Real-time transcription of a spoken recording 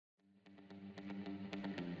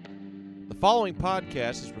The following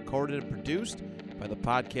podcast is recorded and produced by the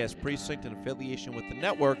Podcast Precinct in affiliation with the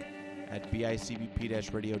network at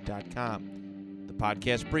bicbp-radio.com. The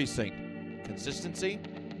Podcast Precinct. Consistency,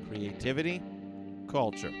 creativity,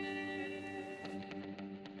 culture.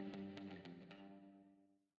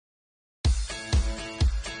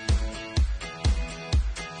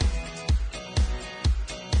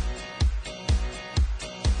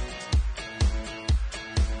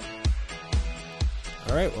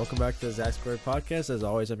 All right, welcome back to the Zach Squared Podcast. As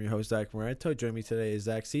always, I'm your host, Zach Moranto. Joining me today is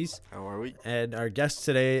Zach Cease. How are we? And our guest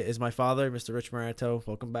today is my father, Mr. Rich Moranto.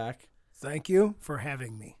 Welcome back. Thank you for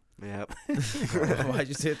having me. Yep. Why'd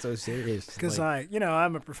you say it so serious? Because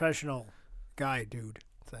I'm a professional guy, dude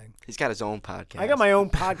thing. He's got his own podcast. I got my own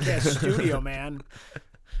podcast studio, man.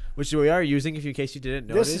 Which we are using, in case you didn't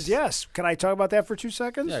notice. This is, yes. Can I talk about that for 2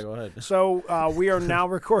 seconds? Yeah, go ahead. So we are now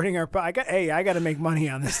recording our I got to make money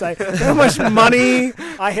on this. You know how much money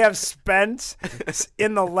I have spent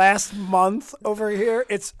in the last month over here?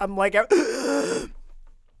 I'm like...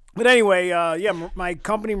 But anyway, my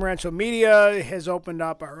company, Moranto Media, has opened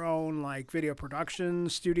up our own, video production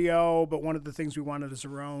studio. But one of the things we wanted is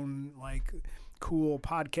our own, cool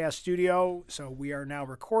podcast studio. So we are now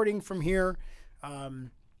recording from here.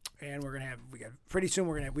 And we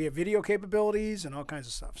have video capabilities and all kinds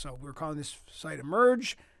of stuff. So we're calling this site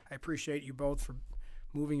Emerge. I appreciate you both for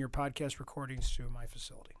moving your podcast recordings to my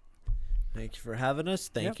facility. Thank you for having us.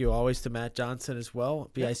 Thank you always to Matt Johnson as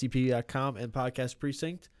well, bicp.com and Podcast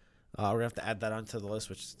Precinct. We're going to have to add that onto the list,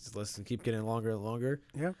 which the list can keep getting longer and longer.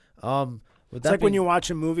 Yeah. It's like when you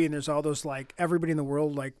watch a movie and there's all those, everybody in the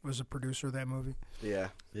world, was a producer of that movie. Yeah.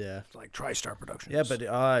 Yeah. It's like TriStar Productions. Yeah,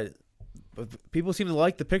 but people seem to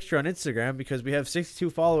like the picture on Instagram because we have 62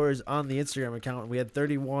 followers on the Instagram account and we had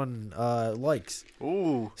 31 likes.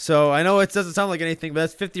 Ooh. So I know it doesn't sound like anything, but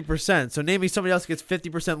that's 50%. So name me somebody else gets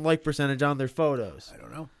 50% like percentage on their photos. I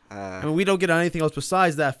don't know. I mean, we don't get on anything else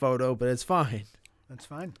besides that photo, but it's fine. That's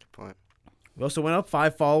fine. Good point. We also went up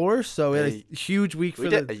 5 followers, so we had a huge week for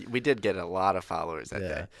we did get a lot of followers that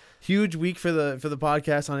day. Huge week for the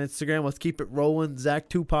podcast on Instagram. Let's keep it rolling.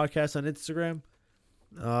 Zach2 podcast on Instagram.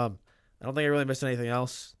 I don't think I really missed anything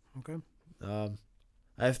else. Okay. I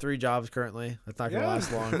have 3 jobs currently. That's not going to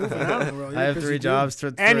last long. I have 3 jobs.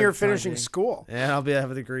 And you're finishing school. And I'll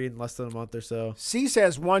have a degree in less than a month or so. Cease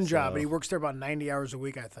has one job, but he works there about 90 hours a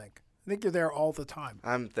week, I think. I think you're there all the time.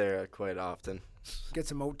 I'm there quite often. Get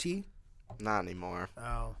some OT? Not anymore.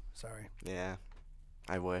 Oh, sorry. Yeah.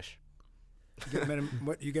 I wish.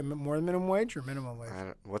 You get more than minimum wage or minimum wage?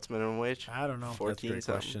 What's minimum wage? I don't know. 14 That's a great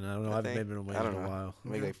question. I don't know. I haven't made minimum wage in a while. I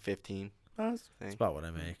make 15. That's about what I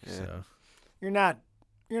make. Yeah. So you're not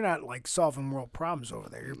solving world problems over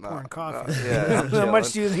there. You're pouring coffee. Yeah, How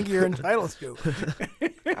much do you think you're entitled to?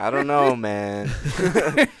 I don't know, man.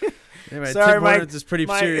 Anyway, Sorry, Tim Hortons is pretty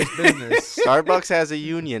serious business. Starbucks has a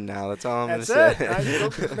union now. That's all I'm going to say.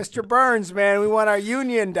 Mr. Burns, man, we want our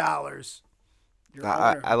union dollars.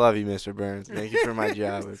 I love you, Mr. Burns. Thank you for my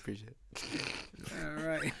job. I appreciate it. All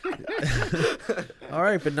right. All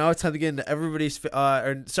right, but now it's time to get into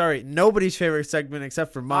nobody's favorite segment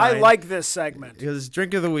except for mine. I like this segment. Because it's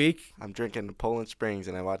Drink of the Week. I'm drinking Poland Springs,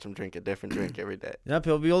 and I watch him drink a different drink every day. Yep,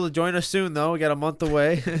 he'll be able to join us soon, though. We got a month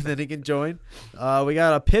away, and then he can join. We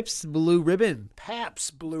got a Pips Blue Ribbon.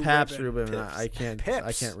 Pabst Blue Pabst Ribbon. Ribbon. I can't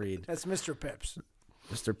read. That's Mr. Pips.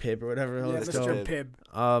 Mr. Pibb or whatever. Yeah, Mr. Pibb.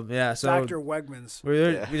 So Dr. Wegmans.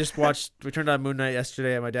 We just watched. We turned on Moon Knight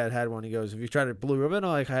yesterday, and my dad had one. He goes, "Have you tried a Blue Ribbon?" I'm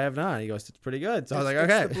like, "I have not." He goes, "It's pretty good." So I was like,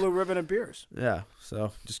 "Okay." It's the Blue Ribbon of beers. Yeah.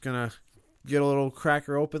 So just gonna get a little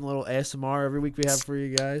cracker open, a little ASMR every week we have for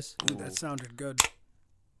you guys. Ooh, that sounded good.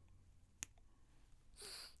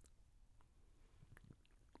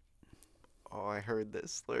 Oh, I heard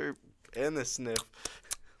this slurp and the sniff.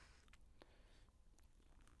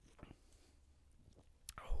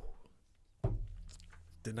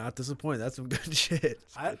 Did not disappoint. That's some good shit.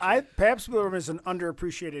 Pabst Blue Ribbon is an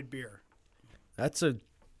underappreciated beer. They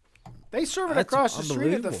serve it across the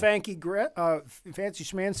street at the fancy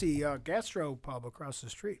schmancy gastro pub across the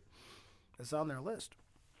street. It's on their list.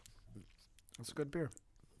 It's a good beer.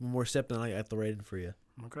 One more sip, and I got the rating for you.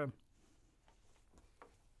 Okay.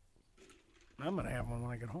 I'm gonna have one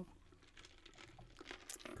when I get home.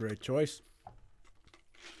 Great choice.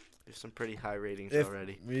 There's some pretty high ratings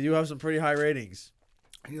already. We do have some pretty high ratings.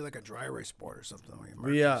 I need like a dry erase board or something.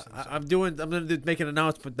 I'm going to make an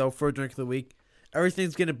announcement, though, for Drink of the Week.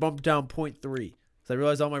 Everything's going to bump down 0.3. So I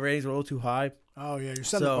realized all my ratings were a little too high. Oh, yeah. You're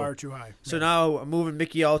setting the bar too high. So now I'm moving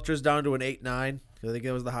Mickey Ultras down to an 8.9. I think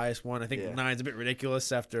that was the highest one. I think 9's a bit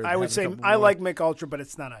ridiculous after. I would say I like Mick Ultra, but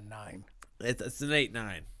it's not a 9. It's an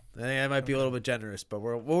 8.9. I think that might be a little bit generous, but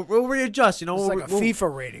we'll readjust. You know, It's like a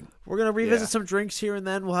FIFA rating. We're gonna revisit Yeah. some drinks here and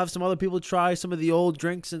then. We'll have some other people try some of the old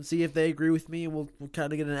drinks and see if they agree with me, and we'll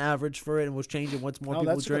kind of get an average for it, and we'll change it once more people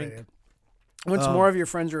That's a good drink. idea. Once more of your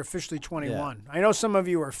friends are officially 21. I know some of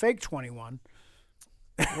you are fake 21.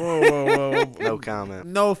 Whoa. No comment.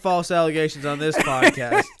 No false allegations on this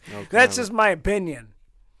podcast. No comment. That's just my opinion.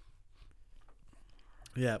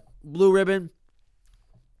 Yeah, Blue Ribbon.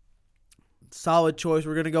 Solid choice.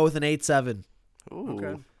 We're gonna go with an 8.7. Ooh.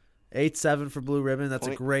 Okay. 8.7 for Blue Ribbon. That's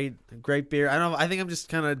a Point. great beer. I think I'm just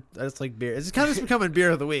kind of. I just like beer. It's kind of just becoming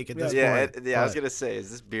beer of the week at this Yeah, point. I was but- gonna say,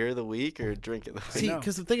 is this beer of the week or drink of the week? See, know.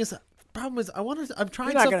 because the thing is, problem is, I'm trying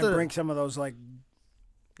You're not something. going to drink some of those like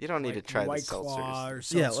You don't need like to try White the Claw or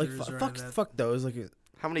seltzers. seltzers. Yeah, like or fuck that. those. Like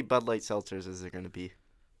How many Bud Light seltzers is there gonna be?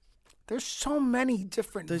 There's so many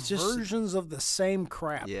different There's just- versions of the same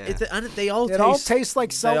crap. Yeah. they all It taste. all tastes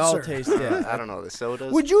like They all seltzer. taste. Yeah. I don't know, the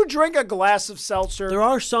sodas. Would you drink a glass of seltzer? There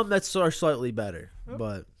are some that are slightly better,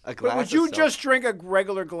 but a But glass would of you seltzer? just drink a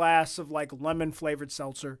regular glass of like lemon flavored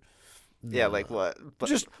seltzer? Yeah, like what?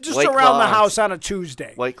 Just White around Claw the on- house on a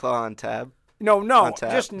Tuesday. White Claw on tab? No, on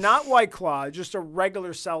tap. just not White Claw, just a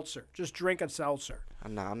regular seltzer. Just drink a seltzer.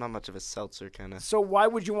 I'm not much of a seltzer kind of. So why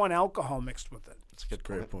would you want alcohol mixed with it? That's a good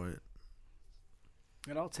great point. point.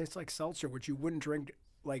 It all tastes like seltzer, which you wouldn't drink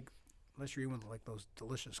like unless you're eating like those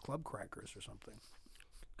delicious club crackers or something.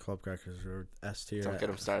 Club crackers are S tier. Don't get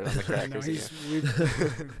him started on the No, crackers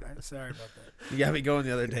again. I'm sorry about that. You got me going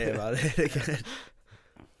the other day about it again.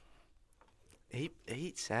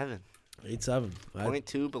 8.7. 8.7.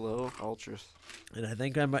 0.2 below ultras. And I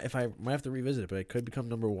think I might have to revisit it, but it could become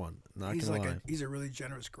number one. Not He's gonna like lie. he's a really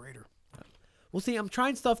generous grader. Well, see, I'm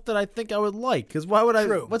trying stuff that I think I would like. Because why would I?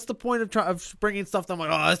 True. What's the point of bringing stuff that I'm like,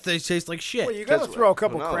 oh, this tastes like shit? Well, you got to 'Cause throw a who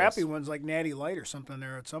couple knows? crappy ones like Natty Light or something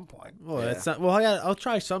there at some point. Well, Yeah. that's not. Well, I'll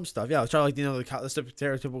try some stuff. Yeah, I'll try like the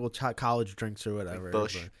stereotypical college drinks or whatever.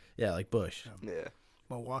 Busch. but- yeah, like Bush. Yeah.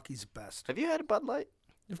 Milwaukee's best. Have you had a Bud Light?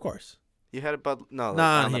 Of course. You had a Bud? No, like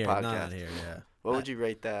Not on the here. podcast. Not here. Yeah. What would you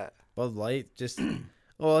rate that? Bud Light just.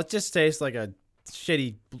 Well, it just tastes like a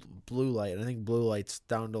shitty Blue Light. And I think Blue Light's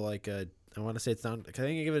down to like a. I want to say it's down. I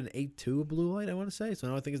think I give it an 8.2 Blue Light. I want to say so.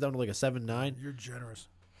 Now I think it's down to like a 7.9. You're generous.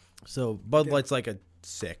 So Bud Yeah. Light's like a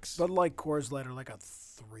 6. Bud Light, Coors Light are like a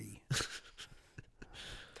 3.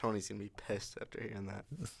 Tony's gonna be pissed after hearing that.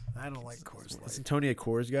 I don't like Coors Light. Isn't Tony a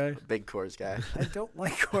Coors guy? Big Coors guy. I don't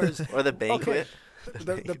like Coors. Or the banquet.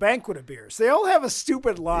 The banquet of beers. They all have a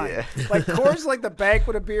stupid line. Yeah. Like Coors, like the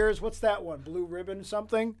banquet of beers. What's that one? Blue Ribbon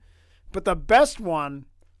something. But the best one,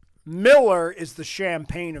 Miller, is the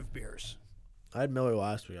champagne of beers. I had Miller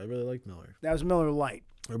last week. I really liked Miller. That was Miller Light.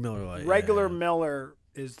 Or Miller Lite. Regular yeah. Miller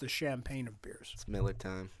is the champagne of beers. It's Miller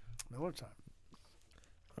time. Miller time.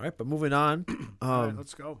 All right, but moving on. All right,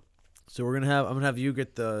 let's go. So I'm gonna have you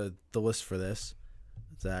get the list for this,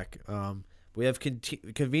 Zach. We have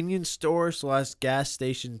convenience store / gas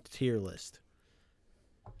station tier list.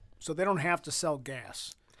 So they don't have to sell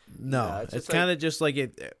gas. No, Yeah, it's it's kind of just like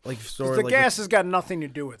it, like 'Cause store. the like gas has got nothing to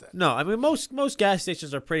do with it. No, I mean most gas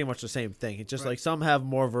stations are pretty much the same thing. It's just Right. like some have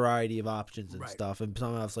more variety of options and Right. stuff, and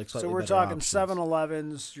some have like slightly So we're better talking options.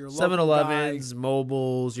 7-Elevens, your local 7-Elevens,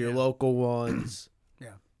 mobiles, your Yeah. local ones. guy.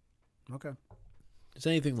 Okay, It's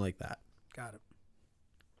anything like that. got it.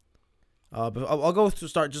 But I'll go to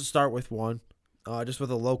start with one, just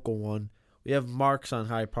with a local one. We have Mark's on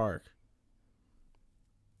High Park.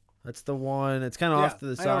 That's the one. It's kind of off to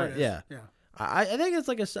the I know what side. it is. Yeah, Yeah. I think it's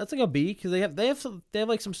like a B because they have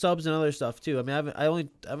like some subs and other stuff too. I mean, I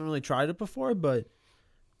haven't really tried it before, but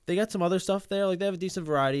they got some other stuff there. Like they have a decent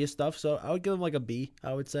variety of stuff, so I would give them like a B.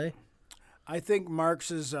 I would say. I think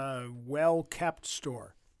Mark's is a well-kept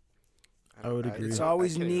store. I would agree. It's I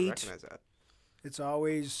always can't even neat. recognize that. It's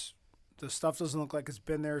always the stuff doesn't look like it's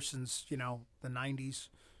been there since the 90s.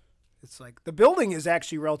 It's like the building is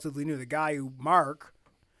actually relatively new. The guy who Mark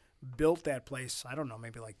built that place, I don't know,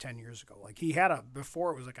 maybe like 10 years ago. Like he had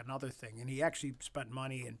before it was like another thing, and he actually spent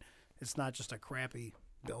money, and it's not just a crappy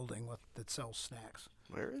building that sells snacks.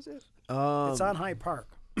 Where is it? It's on High Park.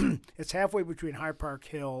 It's halfway between High Park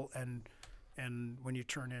Hill and when you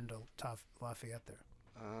turn into Lafayette there.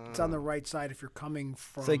 It's on the right side if you're coming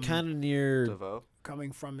from It's like kind of near. DeVoe.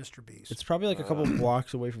 coming from Mr. B's. It's probably like a couple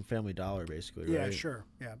blocks away from Family Dollar, basically. Yeah, right? sure.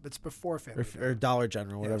 Yeah, it's before Family Dollar. Or Dollar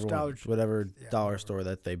General, Yeah, it's whatever, Dollar- yeah, dollar whatever. store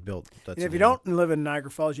that they built. That's And if the you name. don't live in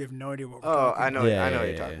Niagara Falls, you have no idea what we're Oh, talking I about. know. Yeah, I know what yeah,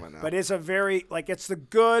 you're yeah, talking yeah. about now. But it's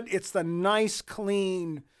it's the nice,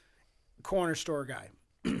 clean corner store guy.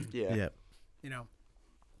 yeah. Yeah.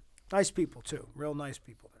 Nice people too. Real nice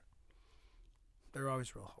people there. They're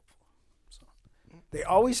always real helpful. So they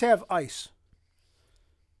always have ice.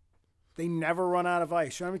 They never run out of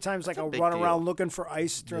ice. You know how many times That's a I'll big run deal. around looking for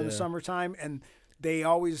ice during the Yeah. summertime, and they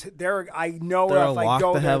always I know They're if I locked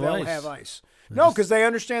go to there, have they'll ice. have ice. No, because they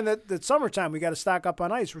understand that summertime we got to stock up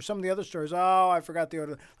on ice. Where some of the other stores, oh, I forgot the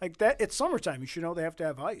order. Like that, it's summertime. You should know they have to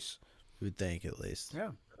have ice. You would think at least.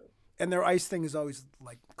 Yeah, and their ice thing is always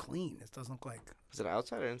like clean. It doesn't look like Is it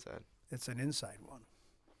outside or inside? it's an inside one.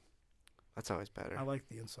 That's always better. I like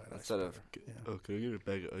the inside ice. Instead of, Yeah. oh, can I get a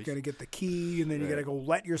bag of ice? You got to get the key, and then you got to Right. go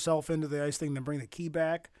let yourself into the ice thing, then bring the key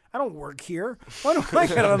back. I don't work here. Why do I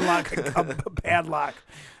got to unlock a padlock?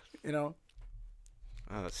 You know,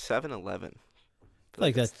 7-Eleven.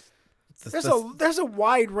 Like that's there's a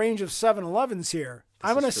wide range of 7-Elevens here.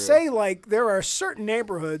 I'm This going is to true. say, like, there are certain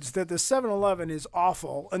neighborhoods that the 7-Eleven is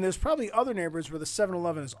awful, and there's probably other neighborhoods where the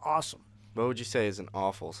 7-Eleven is awesome. What would you say is an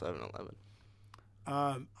awful 7-Eleven?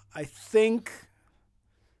 I think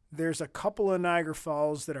there's a couple in Niagara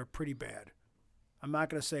Falls that are pretty bad. I'm not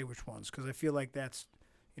going to say which ones because I feel like that's,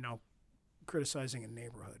 criticizing a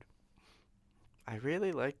neighborhood. I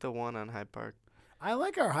really like the one on Hyde Park. I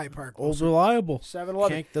like our High Park old reliable.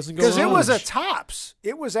 7-Eleven Doesn't go because it wrong. was a Tops.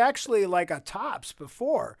 It was actually like a Tops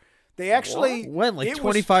before. They actually when like it was-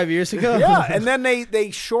 25 years ago. Yeah, and then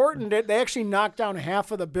they shortened it. They actually knocked down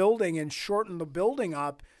half of the building and shortened the building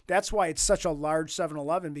up. That's why it's such a large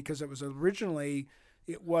 7-Eleven because it was originally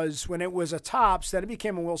when it was a Tops, then it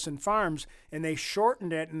became a Wilson Farms, and they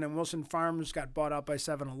shortened it, and then Wilson Farms got bought out by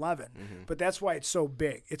 7-Eleven. But that's why it's so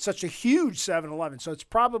big. It's such a huge 7-Eleven, so it's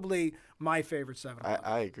probably my favorite 7-Eleven.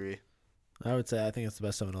 I agree. I would say I think it's the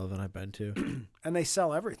best 7-Eleven I've been to. And they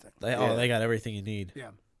sell everything. They got everything you need. Yeah.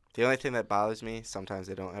 The only thing that bothers me, sometimes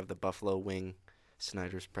they don't have the buffalo wing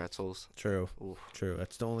Snyder's pretzels. True. Oof, True.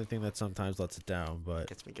 That's the only thing that sometimes lets it down, but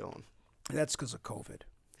gets me going. That's because of COVID.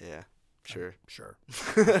 Yeah, sure. Sure.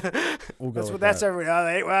 we'll go. That's every.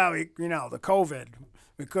 The COVID,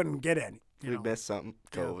 we couldn't get in. We missed something.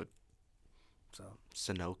 Yeah. COVID. So.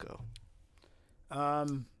 Sunoco.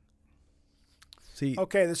 See,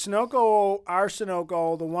 Okay, the Sunoco, our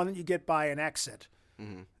Sunoco, the one that you get by an exit.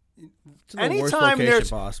 Hmm. it's in the worst anytime location there's-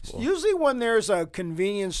 possible. Usually, when there's a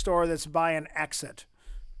convenience store that's by an exit,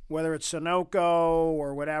 whether it's Sunoco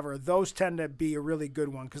or whatever, those tend to be a really good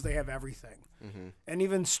one because they have everything, and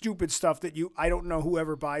even stupid stuff that I don't know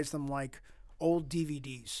whoever buys them, like old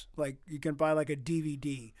DVDs. Like you can buy like a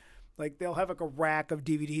DVD. Like they'll have like a rack of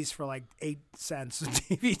DVDs for like 8 cents a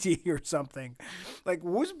DVD or something. Like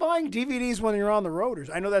who's buying DVDs when you're on the road?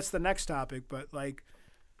 I know that's the next topic, but like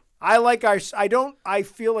I feel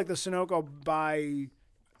like the Sunoco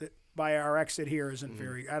by our exit here isn't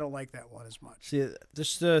very. I don't like that one as much. See,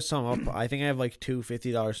 just to sum up, I think I have like two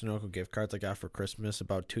 $50 Sunoco gift cards I got for Christmas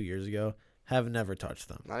about 2 years ago. Have never touched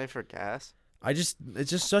them. Not even for gas. It's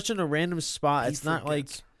just such in a random spot. It's not like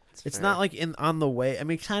it's fair. not like on the way. I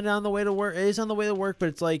mean, kind of on the way to work. It is on the way to work, but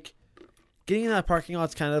it's like getting in that parking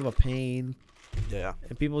lot's kind of a pain. Yeah.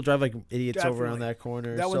 And people drive like idiots over around Definitely. that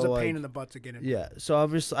corner. That one's so, a like, pain in the butt to get in. Yeah, so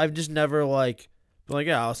I've just never like been like,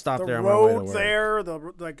 yeah, I'll stop The there on my way to road work. there,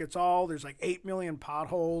 there's like 8 million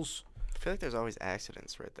potholes. I feel like there's always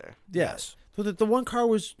accidents right there. Yes. So the one car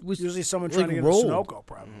was Usually someone like, trying to get rolled. a Sunoco,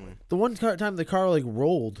 probably. The one time the car like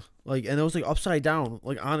rolled, like, and it was like upside down,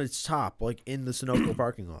 like on its top, like in the Sunoco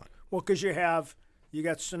parking lot. Well, because you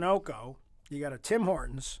got Sunoco, you got a Tim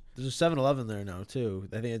Hortons. There's a 7-Eleven there now too.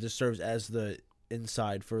 I think it just serves as the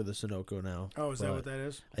inside for the Sunoco now. Oh, is that But what that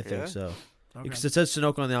is? I think Yeah? so. Okay. Because it says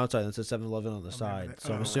Sunoco on the outside and it says 7-Eleven on the remember side. that.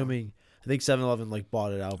 So I'm Oh. assuming, I think 7-Eleven like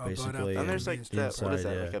bought it out bought out basically. the And there's like convenience that. What is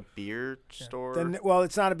inside, that? yeah. Like a beer store. Then, well,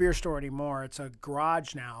 it's not a beer store anymore. It's a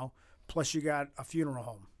garage now. Plus, you got a funeral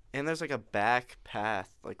home. And there's like a back path,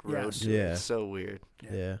 like road. Yes. to it. Yeah. It's so weird.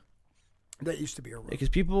 Yeah. That used to be a road. Because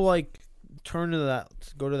people like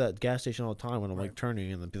go to that gas station all the time when I'm like Right.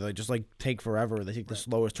 turning, and they just like take forever. They take the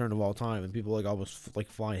slowest turn of all time, and people like almost like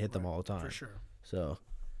fly and hit them all the time. For sure. So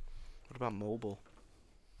What about mobile?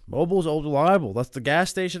 Mobile's old reliable. That's the gas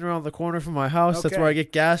station around the corner from my house. That's Okay. where I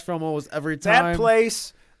get gas from almost every time. That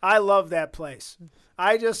place, I love that place.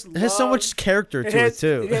 I just It has so much character to it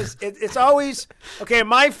too. It is. It's always okay.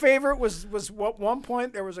 My favorite was what one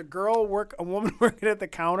point there was a woman working at the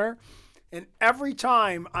counter, and every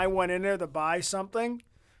time I went in there to buy something,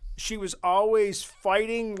 she was always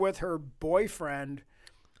fighting with her boyfriend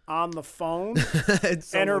on the phone. It's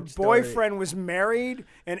so And her much story. boyfriend was married,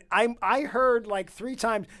 and I heard like 3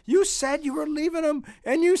 times, you said you were leaving him,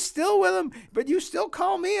 and you still with him, but you still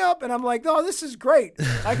call me up, and I'm like, oh, this is great.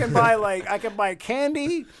 I can buy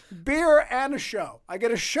candy, beer, and a show. I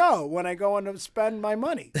get a show when I go in to spend my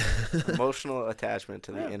money. Emotional attachment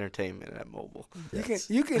to the entertainment at Mobile.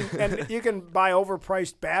 You can buy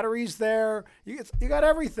overpriced batteries there. You got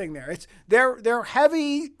everything there. They're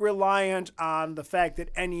heavy reliant on the fact that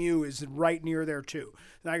NU is right near there too,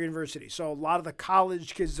 Niagara University. So a lot of the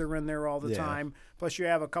college kids are in there all the time. Plus you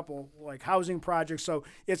have a couple like housing projects. So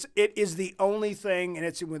it is the only thing, and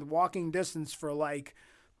it's with walking distance for like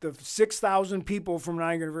the 6,000 people from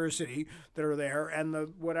Niagara University that are there, and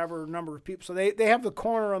the whatever number of people. So they have the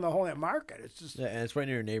corner on the whole market. It's just Yeah, and it's right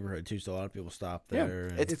near your neighborhood too, so a lot of people stop there.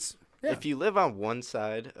 and- It's if you live on one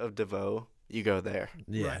side of DeVoe, you go there.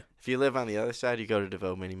 yeah. right. If you live on the other side, you go to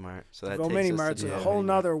DeVoe Mini Mart. So that DeVoe takes Mini us to Mart's a DeVoe whole Mini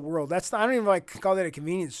Mart. nother world. I don't even like call that a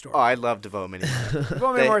convenience store. Oh, I love DeVoe Mini Mart.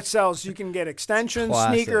 DeVoe Mini they- Mart sells. You can get extensions,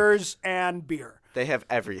 Classic. sneakers, and beer. They have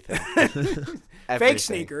everything. Fake Everything.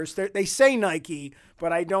 sneakers. They say Nike,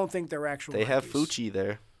 but I don't think they're actual. They have Nikes. Fucci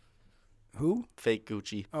there. Who? Fake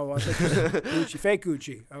Gucci. Oh, I thought you said Gucci. Fake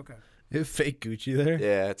Gucci. Okay. You have fake Gucci there.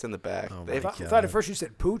 Yeah, it's in the back. Oh They I have- my thought, I God. thought at first you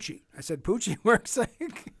said Poochie. I said Poochie works.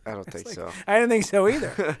 Like, I don't think so. I didn't think so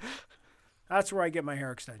either. That's where I get my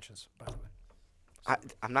hair extensions, by the way.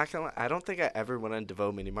 I'm not gonna lie. I don't think I ever went on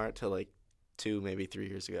DeVoe Mini Mart till like 2, maybe 3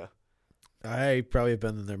 years ago. I probably have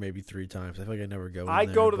been in there maybe 3 times. I feel like I never go. I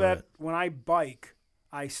in go there, to but- that when I bike.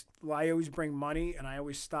 I always bring money, and I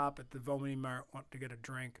always stop at the Vomini Mart want to get a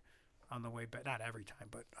drink on the way back. Not every time,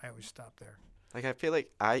 but I always stop there. Like I feel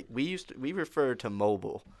like we refer to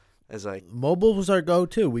Mobile as like Mobile was our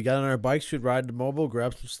go-to. We got on our bikes, we'd ride to Mobile,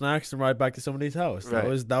 grab some snacks, and ride back to somebody's house. Right.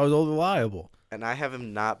 That was all reliable. and I have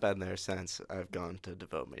not been there since I've gone to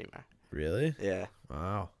DeVoe Mini Mart. Really? Yeah.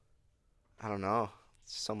 Wow. I don't know.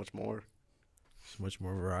 It's so much more. So much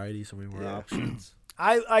more variety, so many more Yeah. options.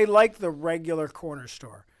 I like the regular corner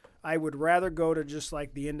store. I would rather go to just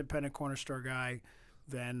like the independent corner store guy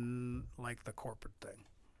than like the corporate thing.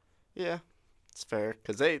 Yeah, it's fair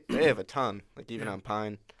because they have a ton. Like even Yeah. on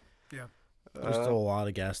Pine. Yeah. There's still a lot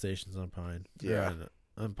of gas stations on Pine. Yeah.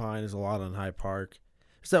 On Pine, there's a lot on Hyde Park.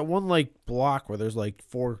 There's that one like block where there's like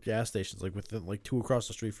 4 gas stations, like within like 2 across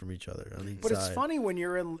the street from each other on each But side. it's funny when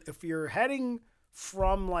if you're heading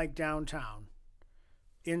from like downtown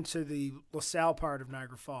into the LaSalle part of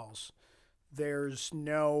Niagara Falls,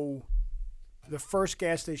 the first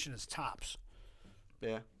gas station is Tops.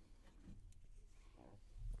 Yeah.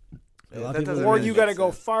 A lot of that people doesn't Or really you make got to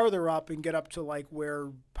go sense. farther up and get up to like where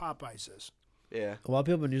Popeyes is. Yeah. A lot of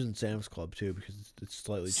people have been using Sam's Club too because it's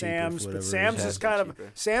slightly Sam's, cheaper. but For Sam's whatever is Sam's kind of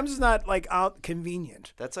cheaper. Sam's is not like out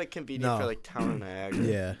convenient. That's like convenient No. for like town of Niagara.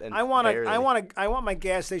 Yeah. And I want barely. my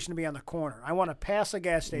gas station to be on the corner. I want to pass a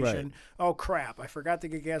gas station. Right. Oh crap! I forgot to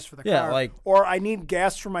get gas for the Yeah, car. like- or I need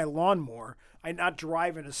gas for my lawnmower. I'm not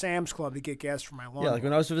driving to Sam's Club to get gas for my lawnmower. Yeah, like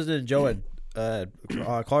when I was visiting Joe at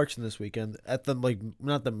Clarkson this weekend, at the like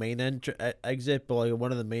not the main exit, but like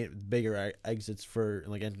one of the bigger exits for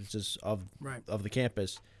like entrances of Right. the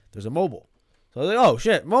campus, there's a Mobile. So I was like, oh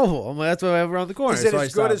shit, Mobile! I'm like, that's what I have around the corner. Is it So I as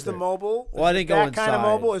good stopped as the there. mobile? Well, I Is didn't it go that kind of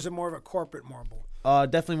inside. mobile. Or is it more of a corporate mobile?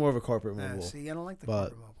 Definitely more of a corporate Mobile. See, I don't like the But-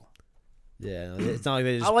 corporate mobile. Yeah, it's not like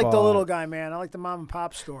they just. I like the bought- little guy, man. I like the mom and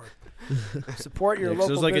pop store. Support your Yeah, 'cause local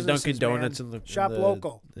there's like a businesses, Dunkin' Donuts man. in the Shop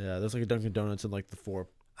local. Yeah, there's like a Dunkin' Donuts in like the 4,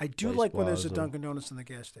 I do Place like when there's a Plaza. Dunkin' Donuts in the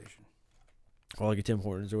gas station. or like a Tim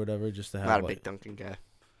Hortons or whatever, just to have Not a like. big Dunkin' guy.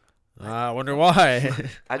 I wonder why.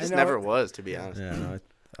 I just know never it. was, to be honest. Yeah, no,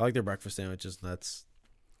 I like their breakfast sandwiches. And that's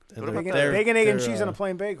and What they're- about Bacon, egg, and they're, cheese on a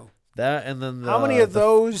plain bagel. that, and then How many of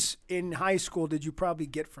those in high school did you probably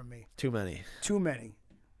get from me? Too many, Too many.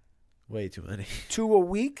 way too many. 2 a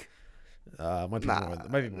week? Might be Nah, more.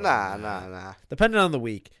 Might be more nah, than that. nah. Depending on the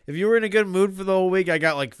week. If you were in a good mood for the whole week, I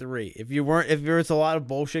got like 3. If you weren't, if there was a lot of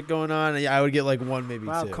bullshit going on, I would get like 1, maybe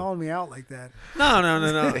Wow, 2. calling me out like that. No.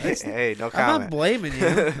 It's- Hey, no I'm comment. not blaming you.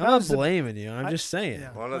 I'm not was the- blaming you. I'm just saying.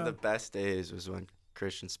 yeah. One of the best days was when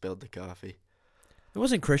Christian spilled the coffee. It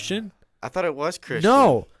wasn't Christian. I thought it was Christian.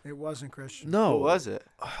 No, It wasn't Christian. no. Who was it?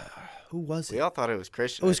 Who was We it? all thought it was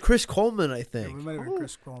Christian. It was Chris Coleman, I Yeah, think. we might have been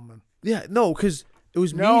Chris Coleman. Yeah, no, because it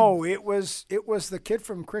was me. No, it was the kid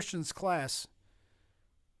from Christian's class.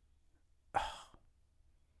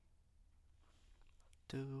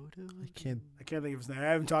 I can't. I can't think of his name. I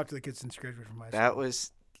haven't talked to the kid since he graduated from high school. That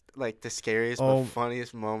was like the scariest Oh, but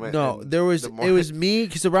funniest moment. No, in there was. the It morning. was me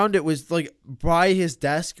because around it was like by his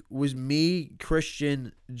desk was me,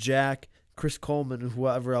 Christian, Jack, Chris Coleman, and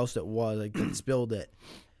whoever else it was like that spilled it.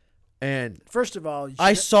 And First of all,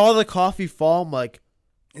 I saw the coffee fall. I'm like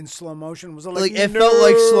in slow motion. Was it like like it felt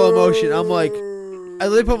like slow motion. I'm like, I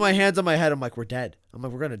literally put my hands on my head. I'm like, we're dead. I'm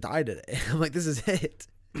like, we're gonna die today. I'm like, this is it.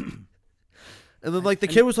 And then like the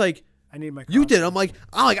kid was like, I need my coffee. you did it. I'm like,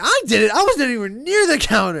 I did it. I wasn't anywhere near the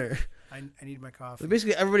counter. I need my coffee. Like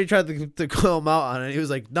basically, everybody tried to call him out on it. He was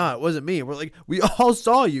like, "No, it wasn't me." We're like, "We all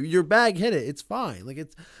saw you. Your bag hit it. It's fine. Like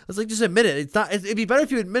it's like just admit it. It's not. It'd be better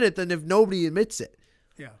if you admit it than if nobody admits it.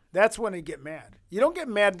 Yeah, that's when you get mad. You don't get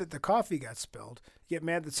mad that the coffee got spilled. You get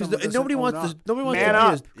mad that someone doesn't nobody own wants up. to. Nobody wants Man to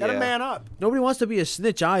up. be. Gotta Yeah. man up. Nobody wants to be a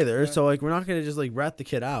snitch either. So like, we're not gonna just like rat the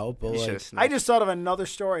kid out. But You like, should've I snitched. just thought of another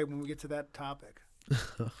story when we get to that topic.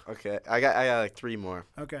 Okay, I got like 3 more.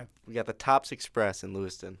 Okay. We got the Tops Express in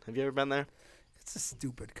Lewiston. Have you ever been there? It's a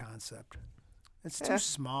stupid concept. It's Yeah. too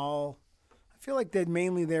small. I feel like they're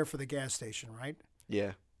mainly there for the gas station, right?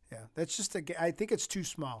 Yeah. Yeah. That's just I think it's too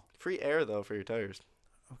small. Free air though for your tires.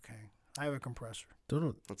 Okay. I have a compressor. don't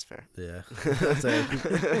know. That's fair. Yeah. That's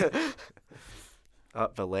it.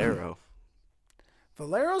 Valero.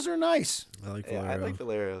 Valeros are nice. I like Yeah, I Valero. like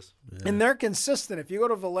Valeros. Yeah. And they're consistent. If you go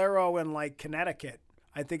to Valero in like Connecticut,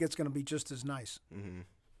 I think it's going to be just as nice. Hmm.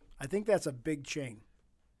 I think that's a big chain.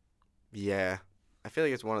 Yeah, I feel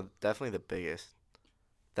like it's definitely the biggest.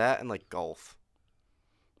 That and like golf.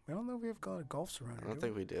 I don't know if we have golfs around I here. don't do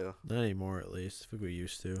think we do. Not anymore, at least. I think we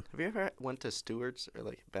used to. Have you ever went to Stewart's or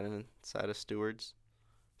like been inside of Stewart's?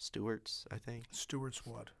 Stewart's, I think. we? Stewart's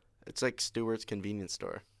what? It's like Stewart's convenience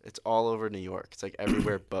store. It's all over New York. It's like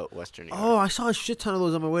everywhere but Western New York. Oh, I saw a shit ton of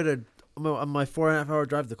those on my way to on my 4.5 hour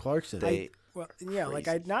drive to Clarkson. They, Well, yeah, like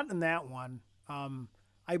Crazy. not in that one.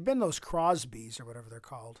 I've been those Crosbys or whatever they're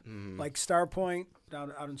called, like Star Point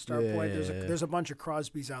out in Star Point. Yeah. There's a bunch of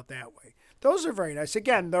Crosbys out that way. Those are very nice.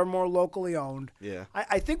 Again, they're more locally owned. yeah.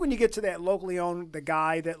 I think when you get to that locally owned, the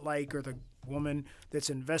guy that like or the woman that's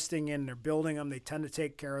investing in, they're building them. They tend to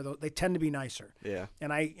take care of those. They tend to be nicer. Yeah.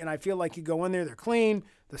 And I feel like you go in there, they're clean.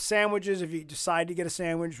 The sandwiches, if you decide to get a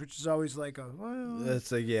sandwich, which is always like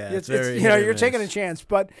That's like it's very. you know, hit or you're taking a miss. chance.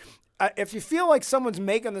 But if you feel like someone's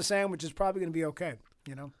making the sandwich, it's probably going to be okay.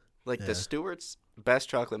 You know, Like Yeah. the Stewart's best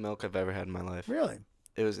chocolate milk I've ever had in my life. really.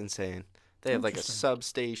 It was insane. They have like a Interesting.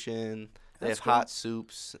 substation. They That's have hot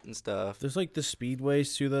soups and stuff. There's like the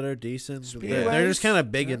speedways too that are decent. Speedways? They're just kind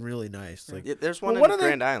of big Yeah. and really nice. Like Yeah, there's one Well, what in are they-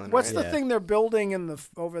 Grand Island. What's right? the Yeah. thing they're building in the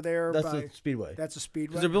over there? that's by, the speedway. that's a speedway.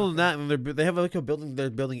 Because they're building Okay. that, and they have like a building they're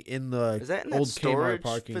building in the Is that in old that Kmart storage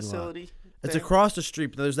parking lot. facility? It's thing? across the street,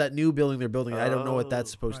 but there's that new building they're building. I don't know what that's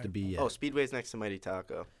Oh, supposed right. to be yet. Oh, Speedway's next to Mighty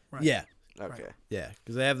Taco. Right. Yeah, Okay. yeah,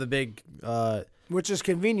 because they have the big. Which is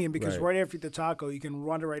convenient because Right. right after the taco, you can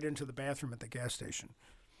run right into the bathroom at the gas station.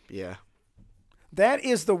 Yeah. That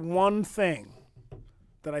is the one thing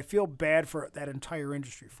that I feel bad for that entire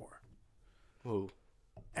industry for. Ooh.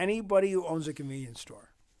 Anybody who owns a convenience store,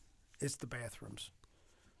 it's the bathrooms.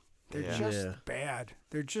 They're Yeah. just Yeah. bad.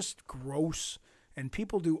 They're just gross, and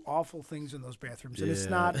people do awful things in those bathrooms. And it's Yeah.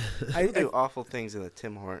 not. They do awful things in the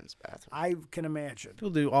Tim Hortons bathroom. I can imagine. People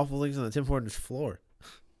do awful things on the Tim Hortons floor.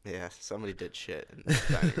 Yeah, somebody did shit. In the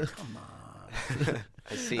diner. Come on.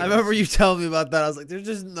 I see. I remember you telling me about that. I was like, "There's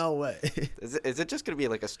just no way." Is it just gonna be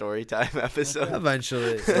like a story time episode?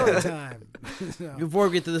 Eventually. Story time. So, Before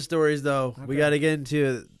we get to the stories, though, we Okay. got to get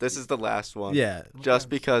into This is the last one. yeah. Just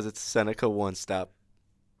Okay. because it's Seneca One Stop.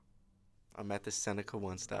 I'm at the Seneca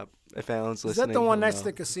One Stop. If Alan's is listening, that the one he'll next to know.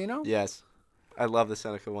 the casino? Yes. I love the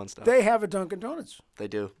Seneca One Stop. They have a Dunkin' Donuts. They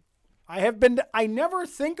do. I have been. I never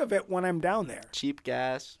think of it when I'm down there. Cheap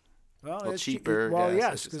gas. Well, Well, it's cheaper Well, gas, I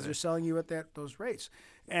yes, should because say. they're selling you at those rates,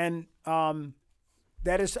 and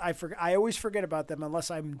that is I always forget about them unless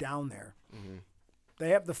I'm down there. Mm-hmm. They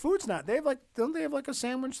have the food's not. They have like don't they have like a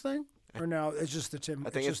sandwich thing? Or no, it's just the Tim. I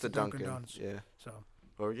think it's just the Dunkin'. Donuts. Yeah. So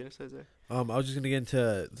What were you gonna say, Zay? I was just gonna get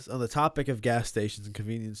into on the topic of gas stations and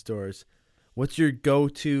convenience stores. What's your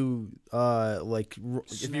go-to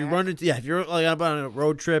if you run into if you're like on a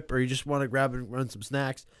road trip or you just want to grab and run some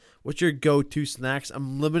snacks? What's your go-to snacks?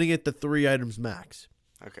 I'm limiting it to 3 items max.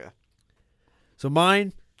 Okay. So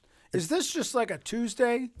mine, is this just like a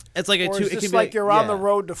Tuesday, it's like a or two. is It this can be like you're on the yeah.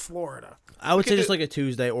 road to Florida? I would say could just do- like a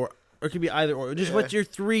Tuesday, or it could be either or. Just Yeah. what's your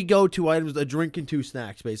 3 go-to items? A drink and 2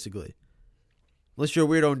 snacks, basically. Unless you're a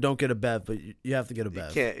weirdo and don't get a bev, but you have to get a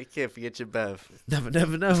bev. You can't forget your bev. Never.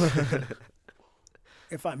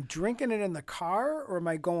 If I'm drinking it in the car, or am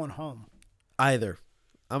I going home? Either.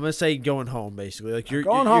 I'm gonna say going home, basically. Like you're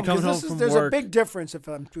Going you're home coming home because from there's work. a big difference if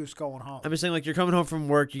I'm just going home. I'm just saying, like you're coming home from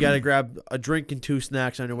work. You gotta grab a drink and 2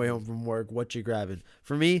 snacks on your way home from work. What you grabbing?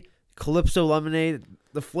 For me, Calypso lemonade.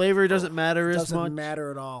 The flavor doesn't matter as Doesn't much. matter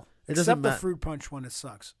at all. It doesn't Except the ma- fruit punch one, it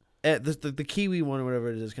sucks. the kiwi one or whatever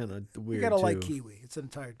it is kind of weird. You gotta too. like kiwi. It's an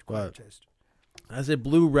entire acquired taste. I say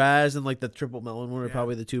blue raz and like the triple melon one are Yeah.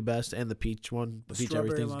 probably the two best, and the peach one. The peach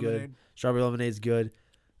Strawberry everything's lemonade. good. Strawberry lemonade's good.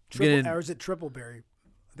 Getting- Or is it triple berry?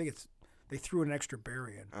 I think they threw an extra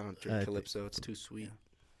berry in. I don't drink Calypso. It's too sweet.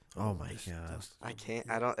 Oh my god! I can't.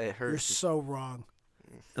 I don't. It hurts. You're so wrong.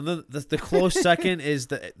 And then the close second is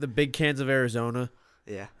the big cans of Arizona.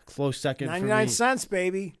 Yeah. Close second. 99 for me. cents,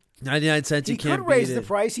 baby. 99 cents. He You can't could raise beat the it.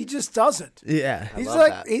 price. He just doesn't. Yeah. I He's love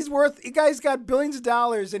like, that. he's worth. The guy's got billions of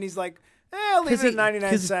dollars, and he's like, I'll leave it at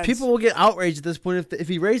 99 cents. People will get outraged at this point if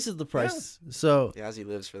he raises the price. So Yazzie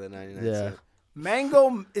lives for the 99 Yeah. cent.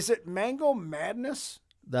 Mango. Is it Mango Madness?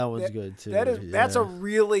 that one's good too. That's a yeah.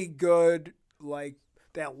 really good, like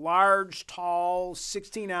that large, tall,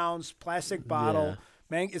 16-ounce plastic bottle.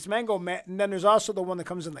 It's mango, and then there's also the one that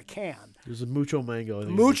comes in the can. There's a mucho mango. I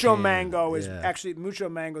think, Mucho in the can. mango is Yeah. actually Mucho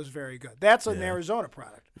mango is very good. That's an Yeah. Arizona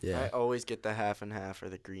product. Yeah. I always get the half and half or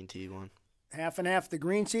the green tea one. Half and half the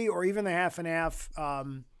green tea, or even the half and half.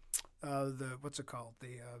 The what's it called?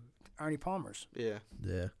 The Arnie Palmer's. Yeah.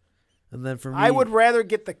 Yeah. And then for me, I would rather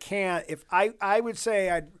get the can. If I would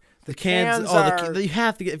say the cans. are. You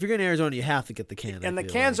have to get if you're going to Arizona, you have to get the can. and the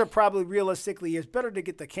cans are probably realistically, it's better to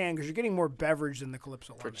get the can because you're getting more beverage than the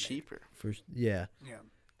Calypso For lemonade. cheaper. yeah. Yeah.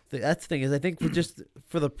 That's the thing is I think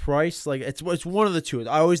for the price, like it's one of the two.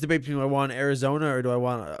 I always debate between do I want Arizona or do I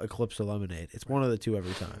want a Calypso lemonade. It's one of the two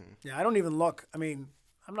every time. Yeah, I don't even look. I mean,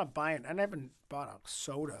 I'm not buying. I haven't bought a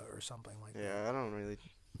soda or something like that. Yeah, I don't really.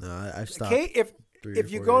 No, I've stopped. Okay, if 3 or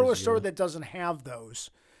you 4 go to a years store ago. that doesn't have those,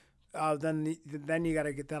 then you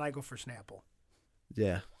gotta get. Then I go for Snapple.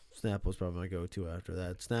 Yeah, Snapple's probably my go-to after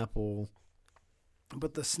that. Snapple,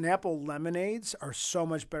 But the Snapple lemonades are so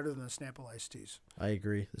much better than the Snapple iced teas. I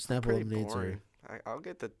agree. The Snapple Pretty lemonades boring. I'll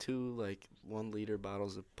get the 2 1 liter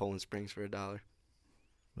bottles of Poland Springs for $1.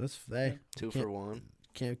 that's hey, 2 can't- for 1.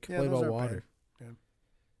 Can't Yeah, complain those about aren't water. bad.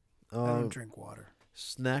 I don't drink water.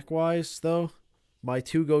 Snack wise though, my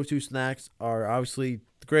 2 go-to snacks are obviously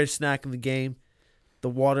the greatest snack in the game, the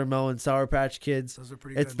watermelon Sour Patch Kids. Those are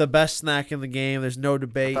pretty It's good. the best snack in the game. There's no I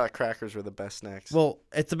debate. thought crackers were the best snacks. Well,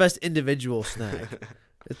 it's the best individual snack.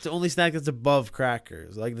 It's the only snack that's above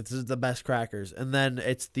crackers. Like this is the best crackers. And then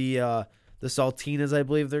it's the saltinas, I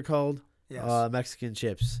believe they're called. Yes. Mexican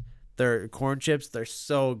chips. They're corn chips. They're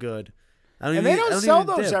so good. And they I don't sell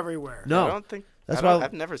even those dip. everywhere. No, I don't think. that's I've why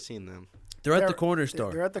never seen them. they're at the They're- corner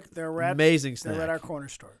store. They're at Amazing They're snack. at our corner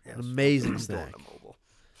store. Yes. An amazing Going snack. to mobile.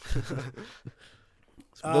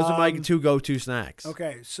 So those are my Um, 2 go-to snacks.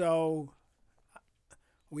 Okay, so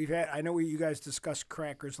I know you guys discussed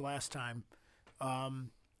crackers last time.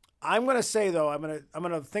 I'm gonna say though, I'm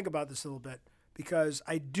gonna think about this a little bit because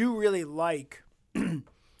I do really like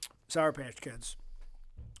Sour Patch Kids,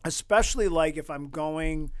 especially like if I'm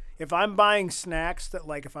buying snacks that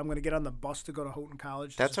like if I'm gonna get on the bus to go to Houghton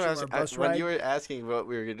College. That's what I was. bus When ride. you were asking what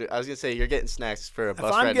we were gonna do, I was gonna say you're getting snacks for a If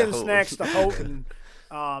bus I'm ride getting to Houghton. snacks to Houghton,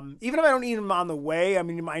 even if I don't eat them on the way, I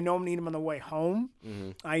mean, I know I'm gonna eat them on the way home.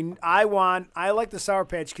 Mm-hmm. I like the Sour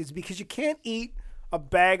Patch Kids because you can't eat a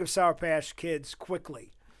bag of Sour Patch Kids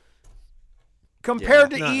quickly compared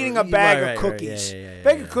to No, eating a bag right, of right, cookies. yeah,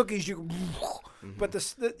 Bag yeah. of cookies, you can, but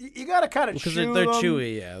you gotta kind of Because chew they're them.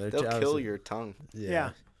 chewy. Yeah, They'll kill your tongue.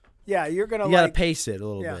 Yeah, you're gonna You gotta like. pace it a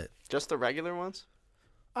little Yeah. bit. Just the regular ones.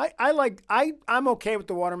 I'm okay with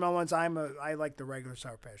the watermelon ones. I like the regular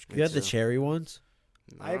Sour Patch Kids. You have the too. cherry ones.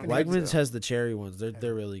 No. I haven't had Wegmans So. has the cherry ones.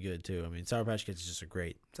 They're really good too. I mean, Sour Patch Kids is just a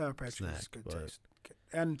great. Sour Patch Kids is snack, good but- taste.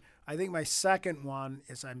 And I think my second one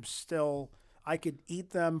is I could eat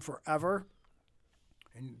them forever.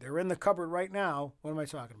 And they're in the cupboard right now. What am I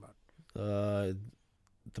talking about?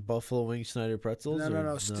 The Buffalo Wing Schneider pretzels.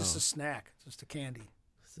 No. It's just a snack. It's just a candy.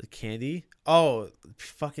 The candy. Oh,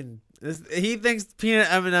 fucking! He thinks peanut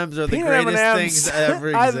M&Ms are the Peanut greatest M&Ms. things that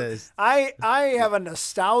ever I- exist. I have a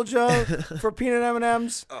nostalgia for peanut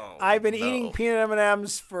M&Ms. Oh, I've been no. eating peanut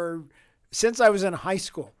M&Ms since I was in high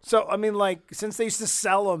school. So I mean, like since they used to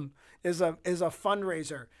sell them as a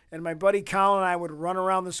fundraiser, and my buddy Colin and I would run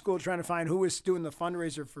around the school trying to find who was doing the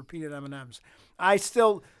fundraiser for peanut M&Ms. I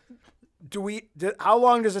still how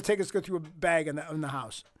long does it take us to go through a bag in the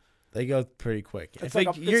house? They go pretty quick. I It's think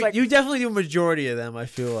like it's like- you definitely do a majority of them. I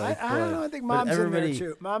feel I like. don't but- know. I think but mom's in everybody, there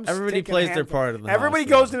too. Mom's everybody taking a plays their handful. part in the Everybody house,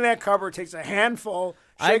 goes though. into that cupboard, takes a handful,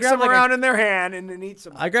 I shakes grab them like a- around in their hand, and then eats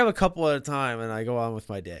them. I grab a couple at a time and I go on with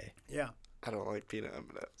my day. Yeah, I don't like peanut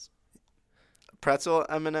M&Ms. Pretzel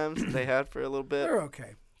M&Ms they had for a little bit. they're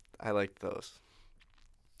okay. I liked those.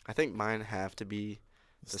 I think mine have to be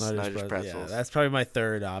the Snyder's Snyder's Yeah, pretzels. that's probably my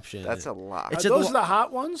third option. That's a lot. It's Are just those the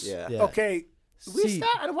hot ones? Yeah. Yeah. Okay. We See,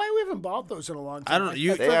 stopped. Why we haven't bought those in a long time? I don't know.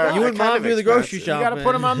 You, They are- you and they're kind mom of do the grocery expensive. shop. You got to man.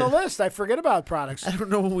 put them on the list. I forget about products. I don't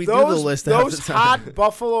know when we do the list. half Those the time. hot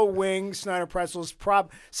buffalo wings, Snyder pretzels.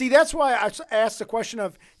 See, that's why I asked the question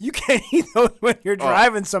of you can't eat those when you're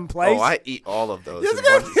driving someplace. Oh, I eat all of those. It's in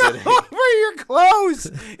gonna one be sitting. all over your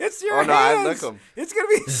clothes. It's your Oh, no, I hands. lick 'em. It's gonna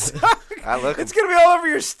be stuck. I lick 'em. It's gonna be all over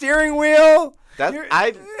your steering wheel.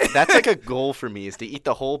 That's like a goal for me is to eat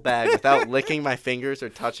the whole bag without licking my fingers or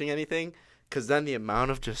touching anything. Because then the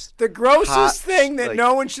amount of just The grossest hot, thing that like,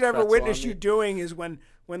 no one should ever pretzel witness on you me. doing is when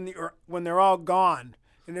they're all gone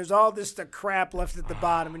and there's all this the crap left at the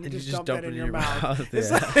bottom and you And you just just dump that in your mouth. mouth,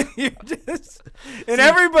 It's yeah. like you just and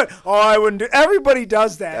everybody. Oh, I wouldn't do. Everybody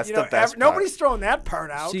does that. That's you know, the best part. nobody's throwing that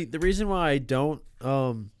part out. See, the reason why I don't,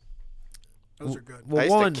 Those are good. well, I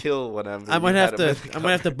used one, to kill whenever I might you have had to, 'em in the I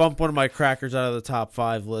might have to cupboard. bump one of my crackers out of the top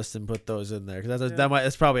 5 list and put those in there because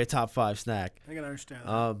that's probably a top 5 snack. I can understand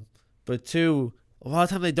that. But 2, a lot of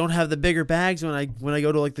time they don't have the bigger bags when I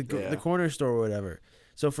go to like the Yeah. corner store or whatever.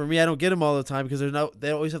 So for me, I don't get them all the time because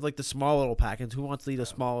they always have like the small little pack, and who wants to eat a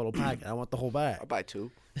small little pack? I want the whole bag. I'll buy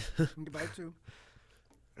 2. You can buy 2.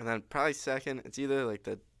 And then probably second, it's either like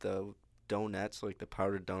the donuts, like the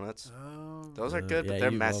powdered donuts. Oh, Those are good, yeah, but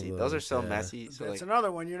they're you love messy. Those are those, so yeah. messy. So that's like,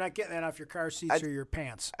 another one. You're not getting that off your car seats or your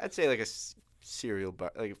pants. I'd say like a cereal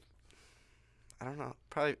bar. Like, I don't know.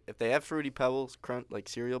 Probably if they have Fruity Pebbles, crunch like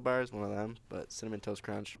cereal bars, one of them. But Cinnamon Toast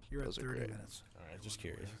Crunch, You're at those are 30 great. minutes. All right, just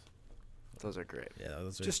curious. Those are great. Yeah,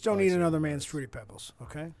 those are Just don't probably eat some of another the man's best. Fruity Pebbles,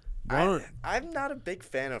 okay? I'm not a big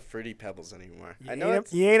fan of Fruity Pebbles anymore. You I ate know 'em-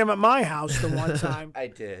 it's, you ate them at my house the one time. I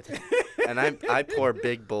did, and I pour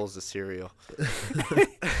big bowls of cereal.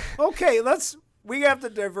 Okay, we have to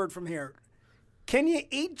divert from here. Can you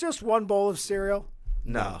eat just one bowl of cereal?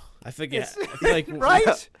 No. I forget. I feel like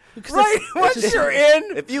Right? Because Right? Once you're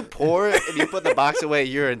in, If you pour it and you put the box away,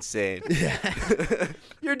 you're insane. if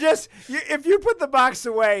you put the box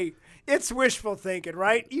away, it's wishful thinking,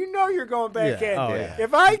 right? You know you're going back Yeah. in. Oh, yeah.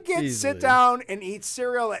 If I sit Easily. down and eat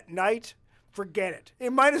cereal at night, forget it.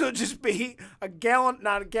 It might as well just be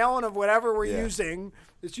not a gallon of whatever we're Yeah. using.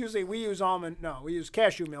 It's usually we use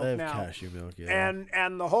cashew milk I have now. cashew milk. Yeah.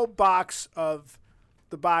 And the whole box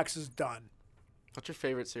is done. What's your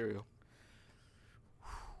favorite cereal?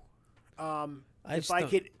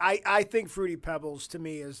 I think Fruity Pebbles to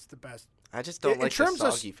me is the best. I just don't In like the terms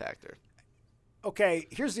of soggy factor. Okay,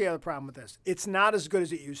 here's the other problem with this. It's not as good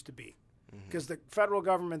as it used to be. Because the federal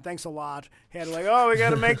government, thanks a lot, had we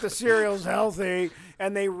got to make the cereals healthy,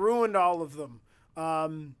 and they ruined all of them.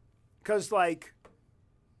 Because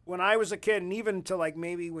when I was a kid, and even to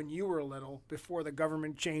maybe when you were little, before the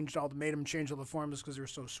government made them change all the formulas because they were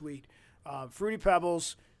so sweet. Fruity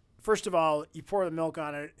Pebbles, first of all, you pour the milk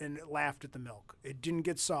on it, and it laughed at the milk. It didn't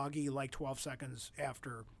get soggy 12 seconds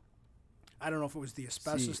after. I don't know if it was the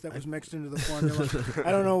asbestos that was mixed into the formula. I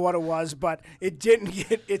don't know what it was, but it didn't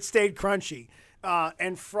get. It stayed crunchy.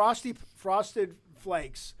 And Frosted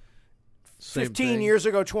Flakes, Same 15 thing. years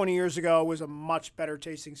ago, 20 years ago, was a much better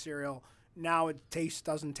tasting cereal. Now it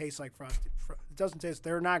doesn't taste like Frosted. It doesn't taste.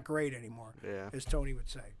 They're not great anymore, Yeah. as Tony would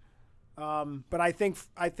say. But I think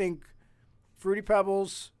Fruity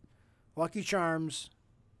Pebbles, Lucky Charms,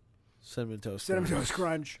 Cinnamon Toast Cinnamon Crunch. Toast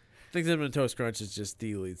Crunch. I think Cinnamon Toast Crunch is just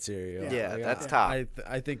the elite cereal. Yeah, that's I, top.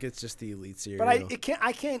 I think it's just the elite cereal. But I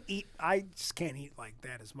just can't eat like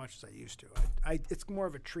that as much as I used to. It's more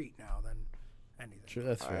of a treat now than anything. Sure,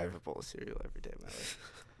 that's I fair. have a bowl of cereal every day of my life.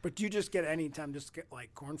 But do you just get just get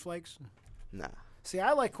cornflakes? Nah. See,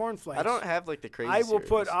 I like cornflakes. I don't have the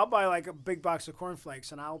crazy I'll buy a big box of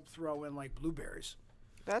cornflakes and I'll throw in blueberries.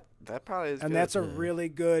 That probably is And good. that's a really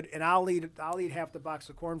good, and I'll eat half the box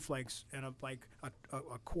of cornflakes and a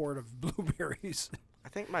quart of blueberries. I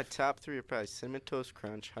think my top 3 are probably Cinnamon Toast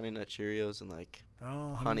Crunch, Honey Nut Cheerios, and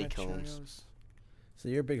Oh, Honeycombs. So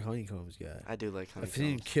you're a big honeycombs guy. I do like I've seen you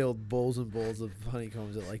honeycombs. killed bowls and bowls of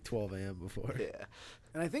honeycombs at 12 a.m. before. Yeah.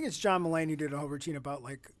 And I think it's John Mulaney who did a whole routine about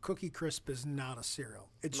Cookie Crisp is not a cereal.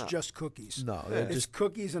 It's No. just cookies. No, Yeah. they're It's just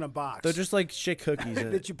cookies in a box. they're just like shit cookies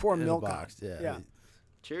that you pour in milk a on. box. Yeah. Yeah.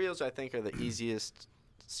 Cheerios, I think, are the easiest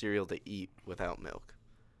cereal to eat without milk.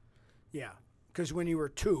 Yeah, because when you were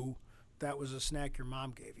 2, that was a snack your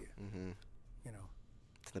mom gave you. Mm-hmm. You know.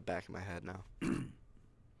 It's in the back of my head now.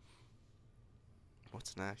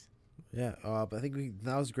 What's next? Yeah. But I think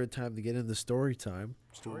now's a good time to get into story time.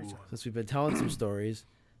 Story time. Since we've been telling some stories.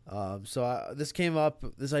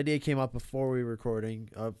 This idea came up before we were recording,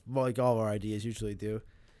 like all of our ideas usually do.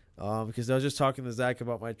 Because I was just talking to Zach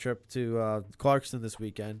about my trip to Clarkston this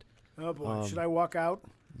weekend. Oh boy, Um, should I walk out?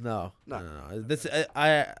 No. No. This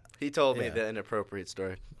I He told me Yeah. the inappropriate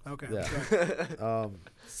story. Okay. yeah. good.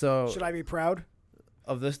 So Should I be proud?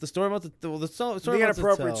 of this. The story about the story The about to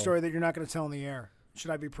inappropriate tell. story that you're not going to tell in the air.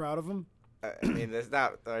 Should I be proud of him? I mean, there's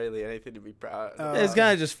not really anything to be proud of. It's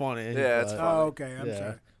kind of just funny. Yeah, it's but- funny. Oh, okay. I'm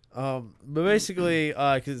sorry. But basically,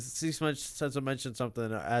 because since I mentioned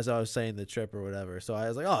something as I was saying the trip or whatever, so I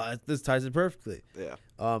was like, oh, this ties in perfectly. Yeah.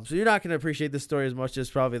 So you're not gonna appreciate this story as much as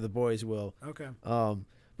probably the boys will. Okay.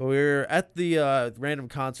 But we were at the random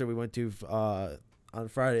concert we went to on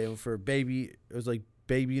Friday for Baby. It was like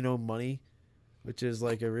Baby No Money, which is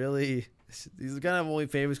like a really. He's kind of only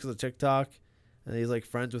famous because of TikTok, and he's like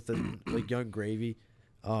friends with the like Young Gravy.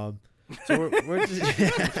 So we're just,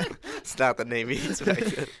 yeah. It's not the name he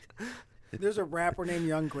expected. There's a rapper named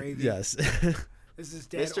Young Gravy. Yes. Is his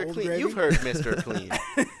dad Mr. Old Clean. Gravy? You've heard Mr. Clean.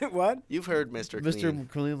 What? You've heard Mr. Clean. Mr.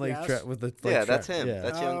 Clean like Yes. with the Yeah, that's tra- him. Yeah.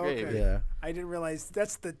 That's Young Oh, Gravy. okay. Yeah. I didn't realize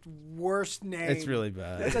that's the worst name. It's really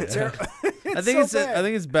bad. That's a terrible. I think so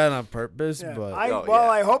it's bad on purpose, Yeah. but Oh, well,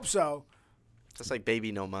 yeah. I hope so. Just like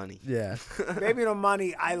Baby No Money. yeah. Baby No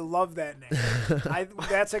Money. I love that name.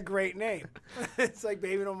 That's a great name. It's like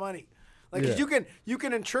Baby No Money. Like 'cause Yeah. you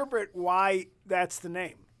can interpret why that's the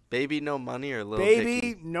name. Baby No Money or Lil Baby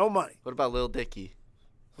Dicky? No Money. What about Lil Dicky?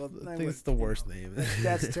 Well, I think it's the worst name.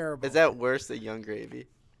 That's terrible. Is that worse than Young Gravy?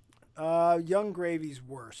 Young Gravy's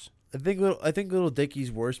worse? I think Little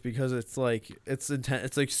Dickie's worse because it's like it's intense.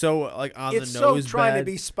 It's like so like on It's the so nose. trying to bad.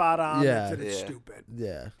 be spot on Yeah. that it's Yeah. stupid.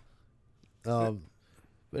 Yeah. But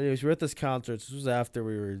anyways, we were at this concert. This was after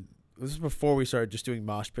we were. This was before we started just doing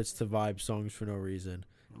mosh pits to vibe songs for no reason.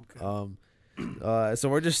 Okay. So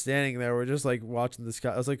we're just standing there. We're just like watching this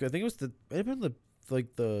guy. I was like, I think it was the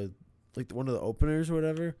one of the openers or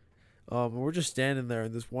whatever. And we're just standing there,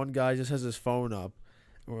 and this one guy just has his phone up,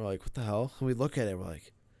 and we're like, what the hell? And we look at it, we're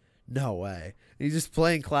like, no way. And he's just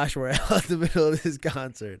playing Clash Royale in the middle of his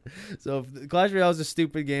concert. So Clash Royale is a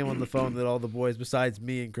stupid game on the phone that all the boys, besides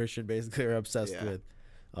me and Christian, basically are obsessed Yeah. with.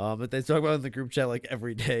 But they talk about it in the group chat like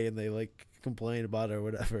every day, and they like complain about it or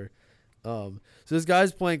whatever. So this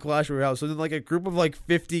guy's playing Clash Royale. So then like a group of like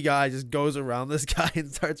 50 guys just goes around this guy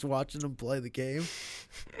and starts watching him play the game.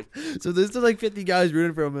 So there's like 50 guys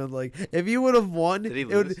rooting for him. And like, if he would have won, Did he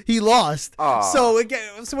lose? he lost. Aw. So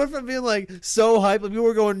again, so went from being like so hyped, like people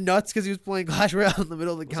were going nuts because he was playing Clash Royale in the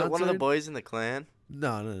middle of the Was concert. it one of the boys in the clan?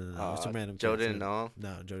 No. It was some random Joe kid. didn't know him?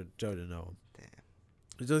 No, Joe didn't know him. Damn.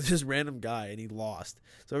 It was this random guy, and he lost.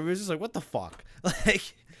 So everybody was just like, "What the fuck?"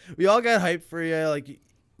 Like, we all got hyped for you. Like,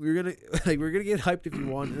 we were gonna get hyped if you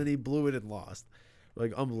won, and then he blew it and lost.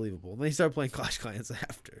 Like, unbelievable. And then he started playing Clash Clans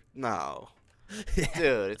after. No. Yeah.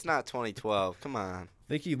 Dude, it's not 2012. Come on. I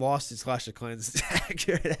think he lost his Clash of Clans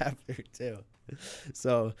accurate after too.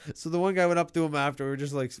 So the one guy went up to him after. We were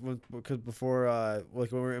just like, because before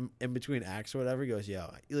like when we were in between acts or whatever, he goes, "Yo,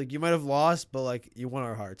 like you might have lost, but like you won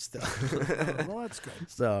our hearts still." Well, that's good.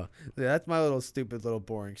 So yeah, that's my little stupid, little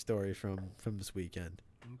boring story from this weekend.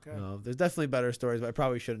 Okay. There's definitely better stories, but I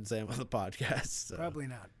probably shouldn't say them on the podcast. So. Probably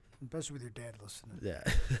not, especially with your dad listening. Yeah.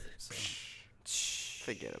 So.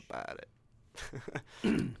 Forget about it.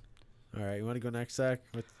 All right, you want to go next, Zach?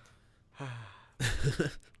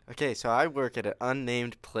 Okay, so I work at an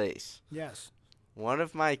unnamed place. Yes. One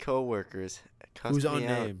of my coworkers cussed Who's me out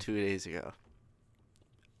unnamed? 2 days ago.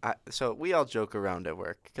 So we all joke around at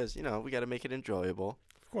work because, you know, we got to make it enjoyable.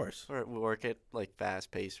 Of course. Or we work at, like,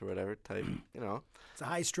 fast pace or whatever type, you know. It's a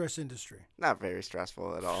high stress industry. Not very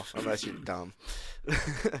stressful at all, unless you're dumb.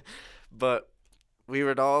 But we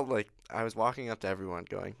would all, like, I was walking up to everyone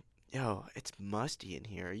going, "Yo, it's musty in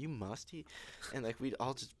here. Are you musty?" And, like, we'd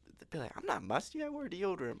all just be like, "I'm not musty. I wear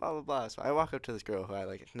deodorant, blah, blah, blah." So I walk up to this girl who I,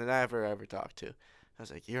 like, never, ever talked to. I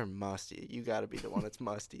was like, "You're musty. You got to be the one that's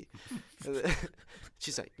musty." And then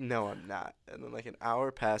she's like, "No, I'm not." And then, like, an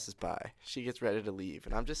hour passes by. She gets ready to leave.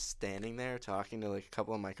 And I'm just standing there talking to, like, a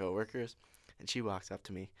couple of my coworkers. And she walks up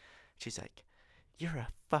to me. She's like, "You're a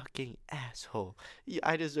fucking asshole.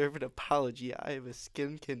 I deserve an apology. I have a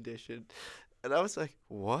skin condition." And I was like,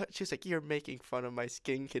 "What?" She's like, "You're making fun of my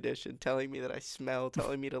skin condition, telling me that I smell,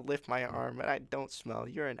 telling me to lift my arm, and I don't smell.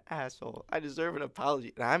 You're an asshole. I deserve an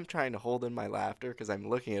apology." And I'm trying to hold in my laughter because I'm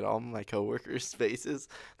looking at all my coworkers' faces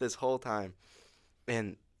this whole time.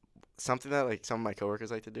 And something that, like, some of my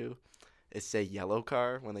coworkers like to do is say "yellow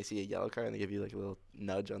car" when they see a yellow car, and they give you, like, a little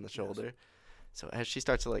nudge on the shoulder. So as she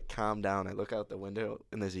starts to, like, calm down, I look out the window,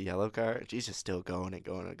 and there's a yellow car, and she's just still going and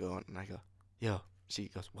going and going. And I go, "Yo." She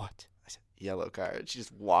goes, "What?" I said, "Yellow car." And she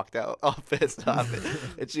just walked out all pissed off.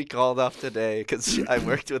 And she called off today because I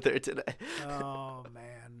worked with her today. Oh,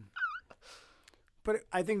 man. But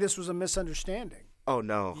I think this was a misunderstanding. Oh,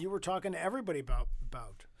 no. You were talking to everybody about.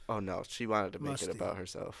 Oh, no. She wanted to make Musty. it about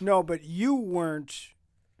herself. No, but you weren't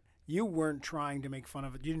You weren't trying to make fun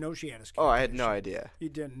of it. You didn't know she had a skin Oh, I condition. had no idea. You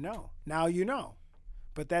didn't know. Now you know.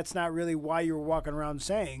 But that's not really why you were walking around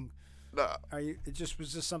saying. No. It just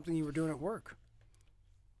was just something you were doing at work.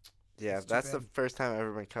 Yeah, That's too that's the bad. first time I've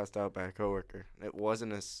ever been cussed out by a coworker. It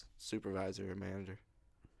wasn't a supervisor or manager.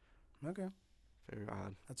 Okay, Very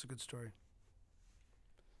odd. that's a good story.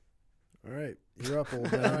 All right, you're up,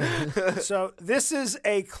 old All man. right. So this is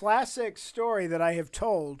a classic story that I have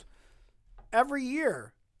told every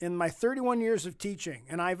year in my 31 years of teaching,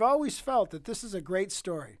 and I've always felt that this is a great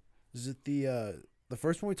story. Is it the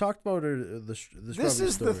first one we talked about, or the This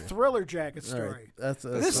is story? the Thriller Jacket All right, story. that's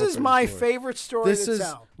This my is my story. favorite story This to is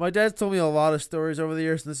tell. my dad's told me a lot of stories over the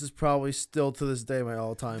years, and this is probably still to this day my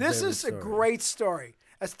all-time. This favorite is a story. great story.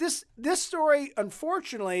 As this story,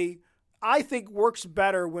 unfortunately, I think works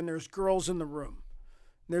better when there's girls in the room.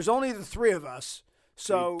 There's only the three of us,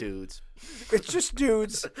 so Dudes. it's just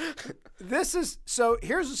dudes. So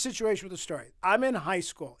here's the situation with the story. I'm in high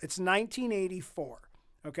school. It's 1984.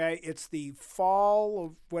 Okay, it's the fall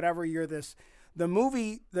of whatever year this. The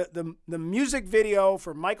movie, the music video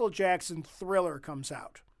for Michael Jackson Thriller comes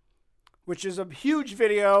out, which is a huge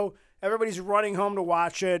video. Everybody's running home to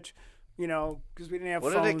watch it, because we didn't have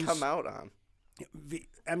What phones. did it come out on?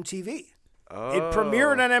 MTV. Oh. It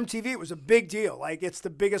premiered on MTV. It was a big deal. Like, it's the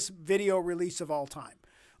biggest video release of all time.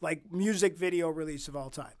 Like, music video release of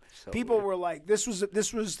all time. So People weird. were like, this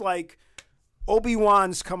was like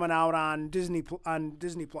Obi-Wan's coming out on Disney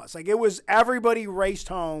Plus. Like, it was, everybody raced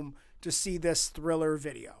home to see this Thriller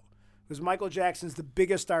video. Because Michael Jackson's the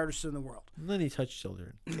biggest artist in the world. And then he touched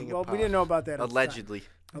children. King of Well, Pop. we didn't know about that at the time. Allegedly.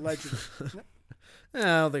 Allegedly. I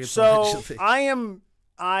don't think it's So allegedly.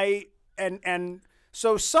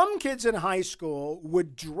 So some kids in high school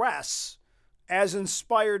would dress as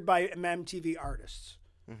inspired by MTV artists.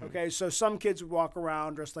 Okay, so some kids would walk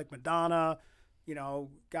around dressed like Madonna.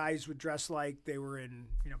 Guys would dress like they were in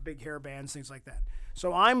big hair bands, things like that.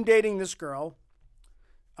 So I'm dating this girl,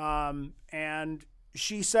 and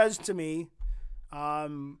she says to me,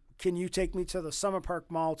 "Can you take me to the Summer Park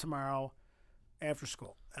Mall tomorrow after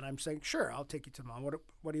school?" And I'm saying, "Sure, I'll take you to the mall.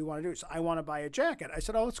 What do you want to do?" So I want to buy a jacket. I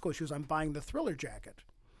said, "Oh, that's cool." She goes, "I'm buying the Thriller jacket."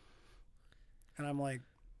 And I'm like,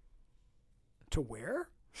 "To wear?"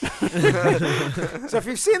 So if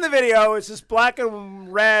you've seen the video, it's this black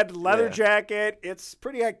and red leather jacket. It's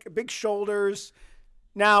pretty big shoulders.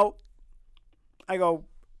 Now, she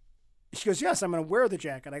goes, "Yes, I'm going to wear the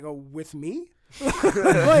jacket." I go, "With me?"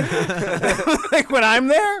 like when I'm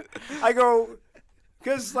there? I go,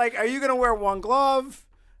 because are you going to wear one glove?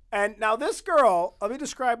 And now this girl, let me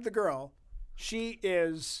describe the girl. She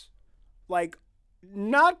is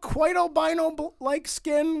not quite albino-like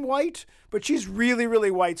skin, white, but she's really,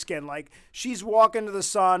 really white skin. She's walking to the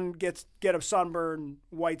sun, get a sunburn,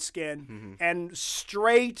 white skin, and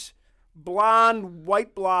straight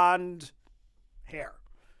white blonde hair.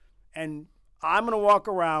 And I'm going to walk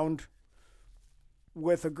around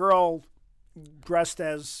with a girl dressed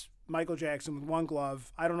as Michael Jackson with one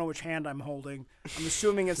glove. I don't know which hand I'm holding. I'm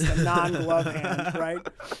assuming it's the non-glove hand, right?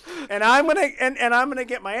 And I'm gonna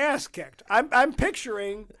get my ass kicked. I'm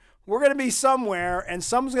picturing we're gonna be somewhere and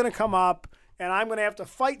someone's gonna come up and I'm gonna have to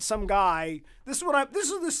fight some guy. This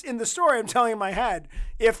is in the story I'm telling in my head.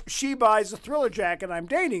 If she buys a Thriller jacket, I'm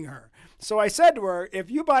dating her. So I said to her, "If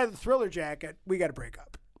you buy the Thriller jacket, we got to break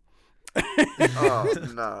up." Oh,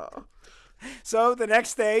 no. So the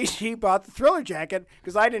next day, she bought the Thriller jacket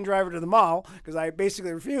because I didn't drive her to the mall because I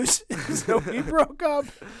basically refused. So we broke up.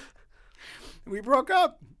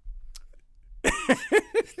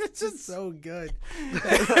 It's just so good.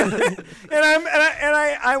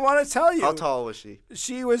 I want to tell you, How tall was she?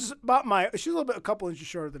 she was a couple inches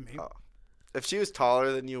shorter than me. Oh. If she was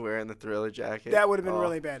taller than you wearing the Thriller jacket, That would have been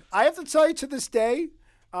really bad. I have to tell you, to this day,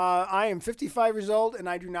 I am 55 years old, and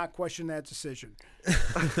I do not question that decision.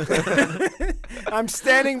 I'm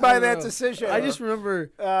standing by that decision. I just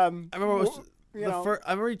remember. I remember it was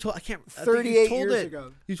I remember you told. I can't. I think you 38 told years it-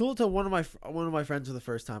 ago. You told it to one of my friends for the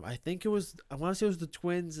first time. I think it was. I want to say it was the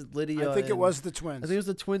twins, and Lydia. I think it and- was the twins. I think it was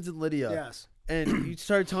the twins and Lydia. Yes. And you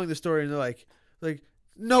started telling the story, and they're like,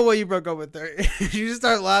 no way you broke up with her. You just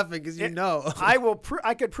start laughing because you know. I will.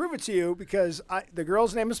 I could prove it to you because the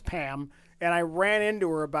girl's name is Pam, and I ran into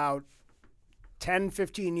her about 10,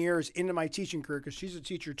 15 years into my teaching career, because she's a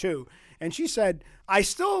teacher too. And she said, I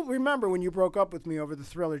still remember when you broke up with me over the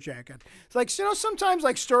Thriller jacket. It's like, you know, sometimes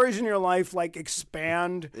like stories in your life like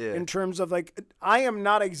expand in terms of like, I am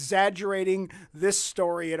not exaggerating this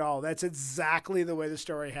story at all. That's exactly the way the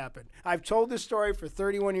story happened. I've told this story for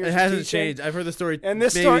 31 years. It hasn't changed. I've heard the story. And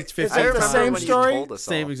this maybe story, 15 it's like the times. same story.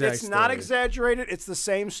 Same exact It's story. not exaggerated. It's the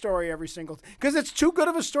same story every single time. Because it's too good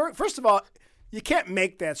of a story. First of all, you can't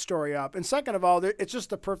make that story up. And second of all, it's just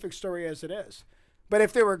the perfect story as it is. But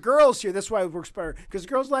if there were girls here, that's why it works better. Because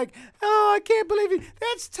girls like, oh, I can't believe you.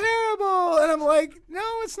 That's terrible. And I'm like, no,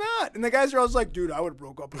 it's not. And the guys are always like, dude, I would have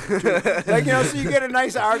broke up with you too. Like, you know, so you get a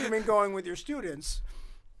nice argument going with your students.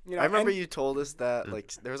 You know, I remember you told us that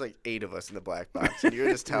like there was like 8 of us in the black box, and you were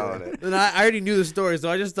just telling it. And I already knew the story, so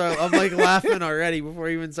I just started, I'm like laughing already before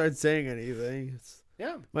I even start saying anything. It's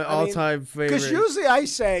my all-time favorite. Because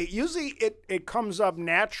usually it comes up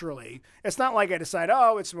naturally. It's not like I decide,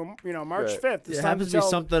 oh, it's March 5th. It's It time happens to to be tell.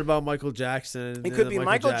 something about Michael Jackson. It could be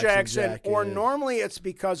Michael Jackson, or jacket. normally it's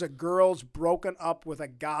because a girl's broken up with a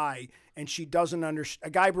guy and she doesn't understand.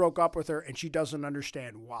 A guy broke up with her and she doesn't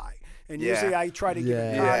understand why. And usually I try to give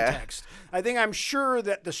it context. I'm sure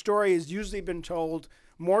that the story has usually been told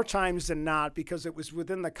more times than not because it was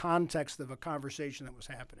within the context of a conversation that was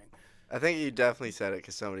happening. I think you definitely said it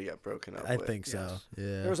because somebody got broken up I with. think so.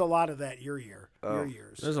 Yeah. There was a lot of that your years.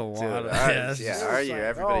 There's a lot Dude, of our year,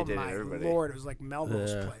 everybody did it. Oh Everybody. my Lord, it was like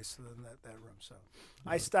Melrose Place in that room. So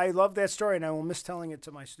I love that story, and I will miss telling it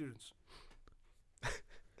to my students.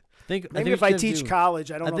 Maybe if I teach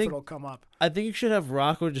college, I don't know if it'll come up. I think you should have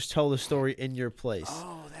Rocco just tell the story in your place.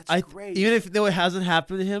 Oh, that's great. Even if it hasn't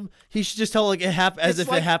happened to him, he should just tell like it happened as if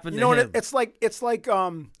it happened to him. It's like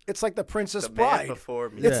the Princess The Bride. man before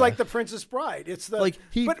me. It's like the Princess Bride. It's the Like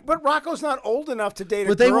but Rocco's not old enough to date a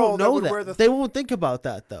But they girl won't know that would wear the. They won't think about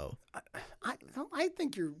that though. I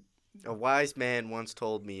think you're. A wise man once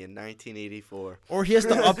told me in 1984. Or he has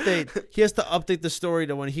to update. He has to update the story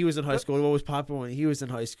to when he was in high school. What was popular when he was in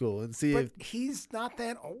high school, and see But if he's not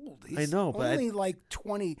that old. He's I know, but only like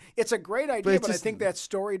 20. It's a great idea, it's but I just- think that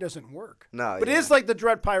story doesn't work. No, But it is like the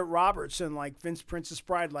Dread Pirate Roberts and like Vince Princess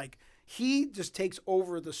Bride. Like he just takes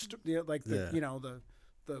over the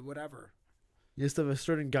whatever. he has to have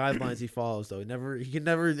certain guidelines he follows. Though he can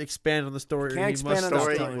never expand on the story. Can't he expand must on the stop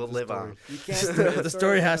story telling will the live story. on. You can't. The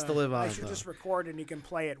story has to live on, I should though. just record it and you can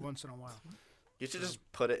play it once in a while. You should just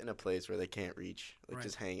put it in a place where they can't reach. Like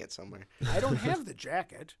just hang it somewhere. I don't have the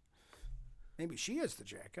jacket. Maybe she has the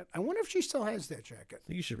jacket. I wonder if she still has that jacket. I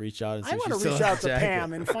think you should reach out and see I if want she to still reach has out to the jacket.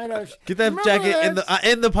 Pam and find out. Get that Remember jacket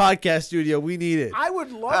in the podcast studio. We need it. I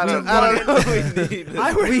would love I to. don't know what we need.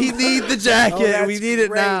 I would, We need the Oh, jacket. that's we need it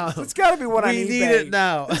great. now. It's got to be one on We eBay. need it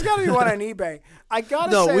now. It's got to be one on eBay. I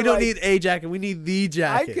gotta No, say, we don't like, need a jacket. We need the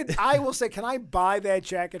jacket. I will say, can I buy that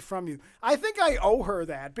jacket from you? I think I owe her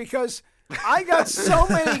that because I got so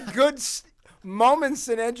many good moments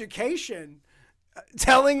in education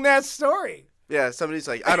telling that story. Yeah, somebody's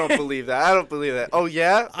like, I don't believe that. I don't believe that. Oh,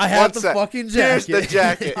 yeah? I have One the sec. fucking Here's the jacket.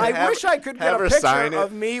 jacket. I wish I could get have a her sign picture it.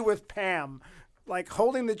 of me with Pam, like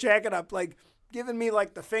holding the jacket up, like giving me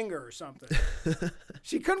like the finger or something.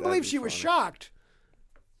 She couldn't believe be she was funny. shocked.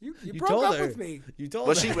 You broke told up her. with me. You told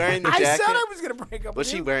Was her. she wearing the I jacket? said I was going to break up Was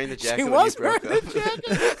with she you. wearing the jacket She when was you broke wearing up? the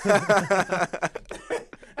jacket.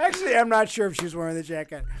 Actually, I'm not sure if she was wearing the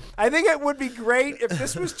jacket. I think it would be great if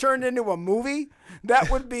this was turned into a movie. That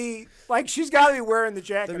would be like she's got to be wearing the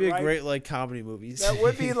jacket. That'd be a right? great like comedy movies. That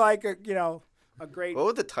would be like a great. What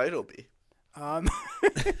would the title be?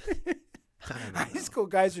 High school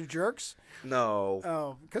guys are jerks. No.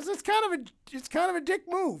 Oh, because it's kind of a dick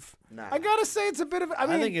move. Nah. I gotta say it's a bit of. I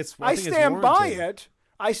mean, think it's- I I think it's stand by warranted. it.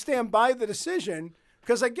 I stand by the decision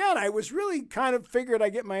because again, I was really kind of figured I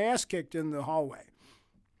get my ass kicked in the hallway.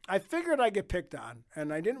 I figured I get picked on,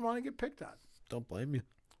 and I didn't want to get picked on. Don't blame you.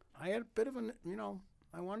 I had a bit of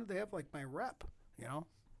I wanted to have like my rep.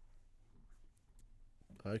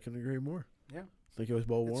 I can agree more. Yeah. Think it was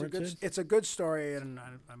well warranted. It's a good story, and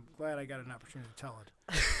I'm glad I got an opportunity to tell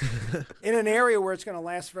it in an area where it's going to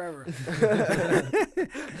last forever.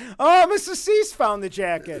 Oh, Mr. Cease found the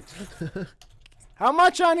jacket. How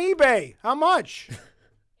much on eBay? How much?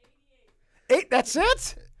 88. That's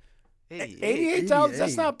it? 88. $88.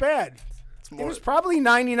 That's not bad. It's It more. was probably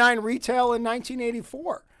 99 retail in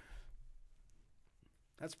 1984.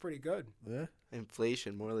 That's pretty good. Yeah.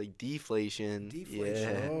 Inflation, more like deflation.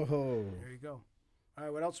 Deflation. Yeah. Oh. There you go. All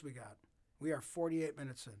right, what else we got? We are 48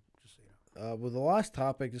 minutes in. Just so you know. Well, the last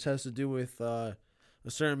topic just has to do with a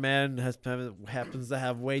certain man happens to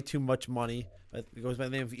have way too much money. It goes by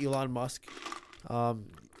the name of Elon Musk.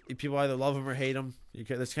 people either love him or hate him.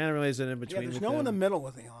 There's kind of really isn't in Yeah, between. there's with no in him. the middle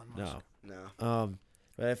with Elon Musk. No. No.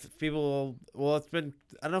 But if people, it's been,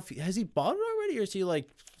 I don't know if has he bought it already, or is he like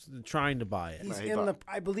trying to buy it? He's He in bought-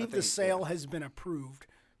 I believe I the think, sale yeah. has been approved,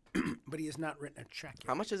 but he has not written a check yet.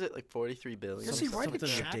 How much is it? Like 43 billion. Does he write a Something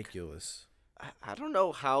check? ridiculous. I don't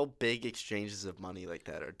know how big exchanges of money like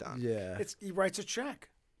that are done. Yeah. He writes a check,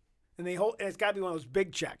 and they hold. And it's got to be one of those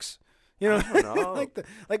big checks. You know, I don't know.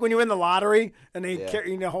 like when you win the lottery and they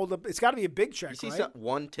Yeah. hold up. It's got to be a big check, You see, right?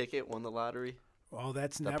 one ticket won the lottery. Oh,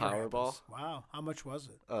 that's the never Powerball? happens. Wow, how much was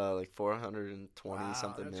it? Like 420 Wow,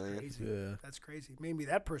 something that's million. Crazy. Yeah. That's crazy. Maybe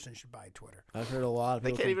that person should buy Twitter. I've heard a lot of They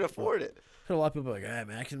people. can't even afford it. I've heard a lot of people like, hey,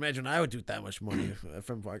 man, I can imagine I would do that much money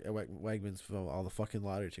from Wegmans for all the fucking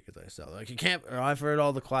lottery tickets I sell. Like, you can't, or I've heard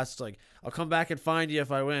all the classics like, I'll come back and find you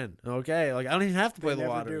if I win. Okay. Like, I don't even have to play They the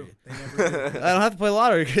never lottery. do. They never do. I don't have to play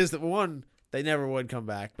lottery because, one, they never would come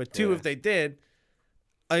back. But two, Yeah. if they did,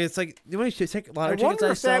 it's like, you know, you should take I lottery tickets wonder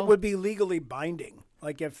I if sell. that would be legally binding.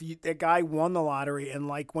 Like if a guy won the lottery and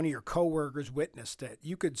like one of your coworkers witnessed it,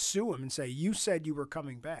 you could sue him and say you said you were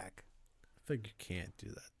coming back. I think you can't do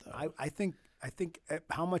that though. I think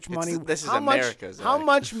how much money? This is how America, much? Zach. How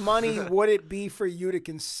much money would it be for you to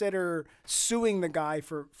consider suing the guy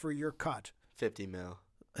for your cut? 50 mil.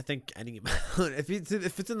 I think any amount. if it's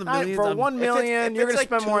in the All right, millions, for I'm- 1 million, if you're it's going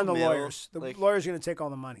to like spend more on 2 the mil, lawyers. The like- lawyer's going to take all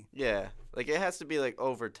the money. Yeah. Like it has to be like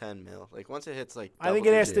over 10 mil. Like once it hits like. I think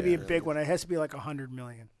it has to be a double-digit big one. It has to be like 100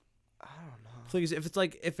 million. I don't know. Please, if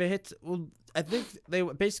it hits, well, I think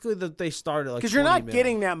they started like Because you're 20 not mil.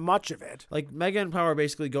 getting that much of it. Like Mega and Power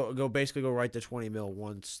basically go right to 20 mil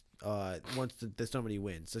once somebody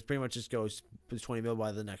wins. It pretty much just goes to 20 mil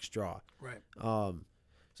by the next draw. Right.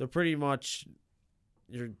 So pretty much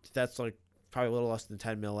that's like probably a little less than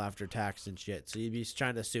 10 mil after tax and shit. So you'd be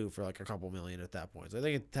trying to sue for like a couple million at that point. So I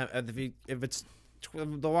think if it's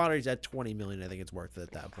the lottery's at 20 million, I think it's worth it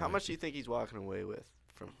at that point. How much do you think he's walking away with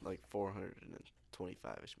from like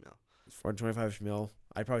 425ish mil? 425 mil.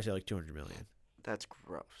 I'd probably say like 200 million. That's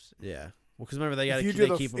gross. Yeah. Well, because remember they got If you to do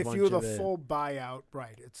the keep a if bunch you do of the it. full buyout,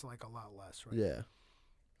 right? It's like a lot less, right? Yeah.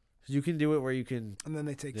 So you can do it where you can, And then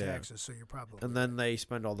they take Yeah. taxes, so you're probably and then they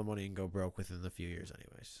spend all the money and go broke within a few years,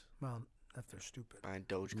 anyways. well, if they're stupid. Buying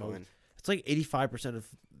Dogecoin. It's like 85% of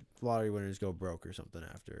lottery winners go broke or something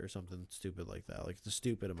after, or something stupid like that. Like it's a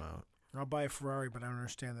stupid amount. I'll buy a Ferrari, but I don't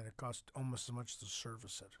understand that it costs almost as much to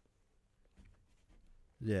service it.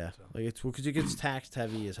 Yeah, So- like it's because it gets taxed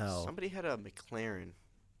heavy as hell. Somebody had a McLaren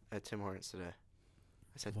at Tim Hortons today.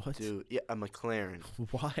 I said, What? dude, yeah, a McLaren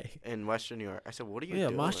Why? in Western New York. I said, what are you Yeah,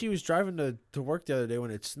 doing? Mashi was driving to work the other day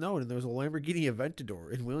when it snowed, and there was a Lamborghini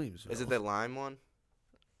Aventador in Williamsville. Is it the lime one?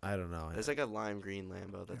 I don't know. There's like a lime green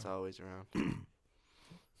Lambo that's always around.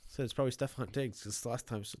 So it's probably Stefan Diggs, because last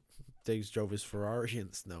time Diggs drove his Ferrari in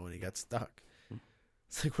the snow and he got stuck.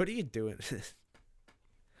 It's like, what are you doing?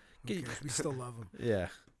 Who cares? We still love them. Yeah,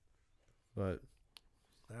 but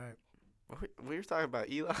All right. We were talking about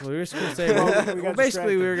Eli. well, we were supposed to say. Well, Well, we got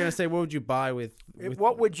basically, we distracted. were gonna say, what would you buy with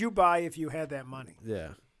What would you buy if you had that money? Yeah.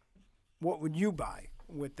 What would you buy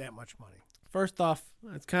with that much money? First off,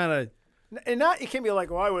 it's kind of And not it can't be like,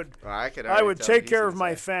 well, I would Well, I could. I already would tell take he's care gonna of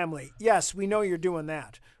my say- family. Yes, we know you're doing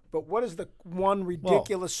that. But what is the one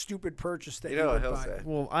ridiculous, stupid purchase that You you know would what he'll buy? say.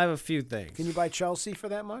 well. I have a few things. Can you buy Chelsea for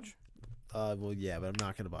that much? Well, yeah, but I'm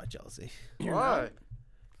not gonna buy Chelsea. You're Why? not?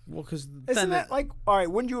 Well, because Isn't that like all right?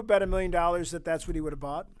 Wouldn't you have bet $1 million that that's what he would have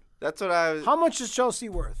bought? That's what I was. How much is Chelsea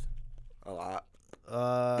worth? A lot.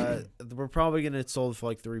 we're probably gonna get sold for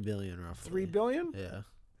like $3 billion roughly. $3 billion? Yeah.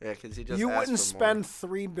 Yeah, because he just. You asked wouldn't for spend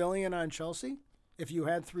 $3 billion on Chelsea if you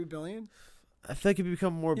had $3 billion. I think it'd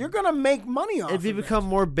become more. You're gonna make money off. It'd of become it.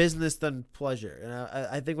 more business than pleasure, and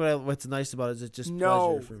I think what's nice about it is it's just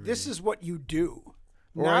No. pleasure for me. This is what you do.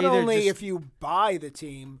 Or Not either only just- if you buy the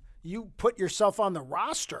team, you put yourself on the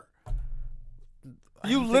roster. I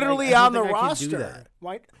You don't think literally I on don't the think I could do roster. that.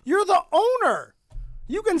 Right? You're the owner.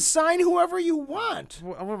 You can sign whoever you want.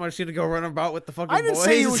 Well, I'm just gonna go run about with the fucking I didn't boys.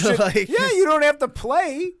 say you should. like- Yeah, you don't have to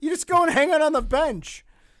play. You just go and hang out on the bench.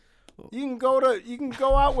 You can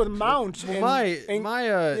go out with Mount. Well, and,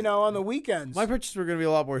 my you know, on the weekends. my purchases were gonna be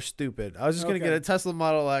a lot more stupid. I was just gonna Okay. get a Tesla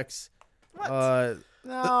Model X. What?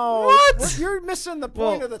 no, What? You're missing the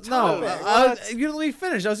Well, point of the no, topic. you let me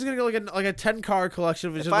finish. I was just gonna get like a 10-car collection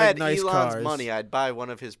of If just I like had nice Elon's cars. money, I'd buy one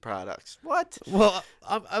of his products. What? Well,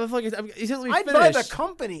 he's letting me I'd finish. buy the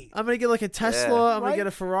company. I'm gonna get like a Tesla. Yeah. I'm gonna Right? get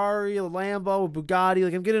a Ferrari, a Lambo, a Bugatti.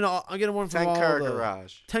 Like I'm getting one from all 10-car the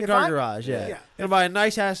garage. 10-car I- garage. Yeah. yeah. Gonna buy a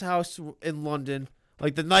nice ass house in London,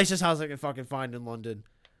 like the nicest house I can fucking find in London,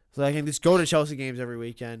 so I can just go to Chelsea games every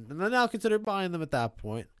weekend, and then I'll consider buying them at that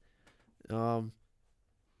point.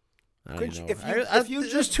 I don't Could even you- know. if you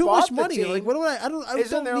there's just too bought much the money. team, Like, what do I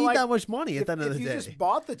isn't don't there, need like- that much money at the end of If the you day. just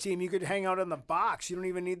bought the team, you could hang out in the box. You don't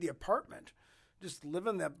even need the apartment. Just live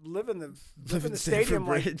in the in stadium Stamford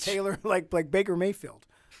like Bridge. Taylor, like Baker Mayfield.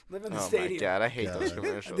 Live in the Oh stadium. my god, I hate God. those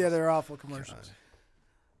commercials. Yeah, they're awful commercials.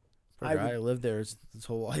 Poor I guy would- lived there his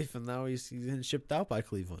whole life, and now he's getting shipped out by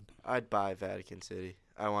Cleveland. I'd buy Vatican City.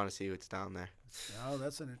 I want to see what's down there. Oh,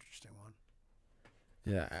 that's an interesting one.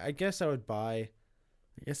 Yeah, I guess I would buy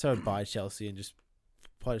Chelsea and just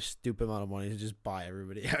put a stupid amount of money to just buy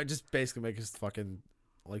everybody. I would just basically make us fucking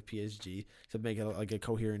like PSG to make it like a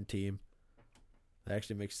coherent team. That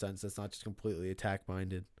actually makes sense. That's not just completely attack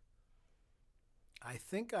minded. I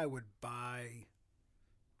think I would buy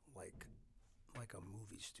like a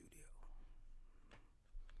movie studio.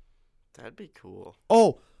 That'd be cool.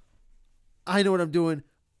 Oh, I know what I'm doing.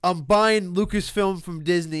 I'm buying Lucasfilm from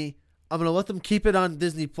Disney. I'm going to let them keep it on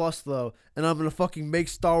Disney Plus, though, and I'm going to fucking make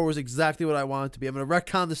Star Wars exactly what I want it to be. I'm going to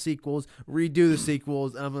retcon the sequels, redo the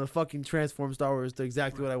sequels, and I'm going to fucking transform Star Wars to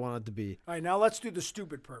exactly what I want it to be. All right, now let's do the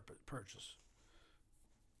stupid purchase.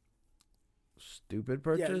 Stupid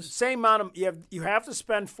Yeah, purchase? same amount of you have to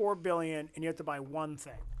spend $4 billion and you have to buy one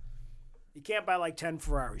thing. You can't buy like 10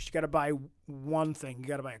 Ferraris. You got to buy one thing. You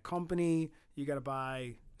got to buy a company. You got to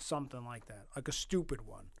buy something like that, like a stupid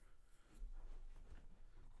one.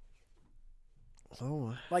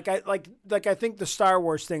 Oh, Like I think the Star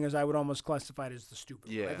Wars thing is I would almost classify it as the stupid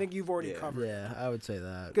one. Yeah, I think you've already yeah. covered it. yeah, I would say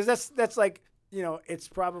that. Because that's like, it's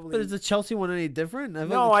probably. But is the Chelsea one any different?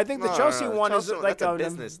 No, I think the No, Chelsea no, one Chelsea is one, like that's a a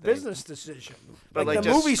business business, thing. decision. But, like like, the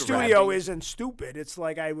just movie studio scrapping- isn't stupid. It's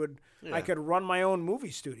like I Yeah. could run my own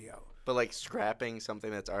movie studio. But like scrapping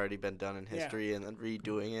something that's already been done in history and then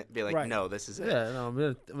redoing it, be like, Right. no, this is it. Yeah, no, I'm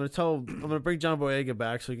gonna bring John Boyega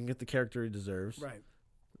back so he can get the character he deserves.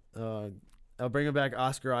 Right. I'll bring him back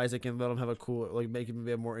Oscar Isaac and let him have a cool, like, make him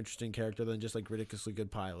be a more interesting character than just like ridiculously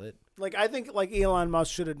good pilot. Like I think like Elon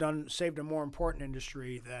Musk should have saved a more important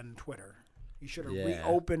industry than Twitter. He should have Yeah.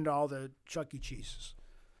 reopened all the Chuck E. Cheeses.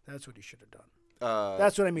 That's what he should have done. That's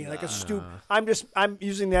That's what I mean. Like a stupid. I'm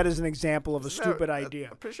using that as an example of a stupid idea.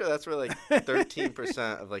 I'm pretty sure that's where like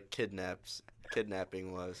 13% of like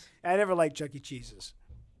kidnapping was. I never liked Chuck E. Cheese's.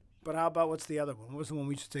 But how about what's the other one? What was the one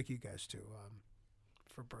we used to take you guys to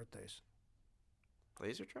for birthdays?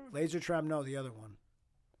 Laser Tram? Laser Tram? No, the other one.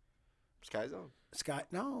 Sky Zone? Scott?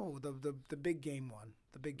 No, the big game one.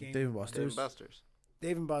 The big game. Dave and Dave Buster's. and Buster's.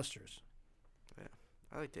 Dave and Buster's.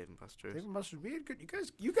 I like Dave and Buster's. Dave and Buster's. We had good.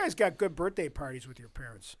 You guys got good birthday parties with your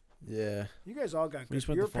parents. Yeah, You guys all got We good. just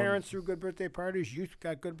went Your to fun- parents threw good birthday parties. You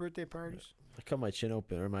got good birthday parties. I cut my chin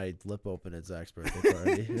open or my lip open at Zach's birthday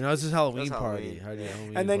party. You know, it's his Halloween That's party. Halloween.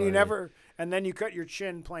 Halloween And then party. you cut your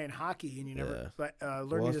chin playing hockey, and you never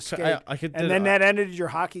learned Well, to skate. I could. and then that ended your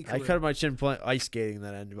hockey I career. cut my chin playing ice skating.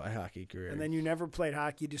 That ended my hockey career. And then you never played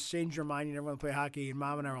hockey. You just changed your mind. You never want to play hockey. And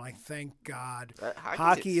Mom and I were like, "Thank God, Hockey's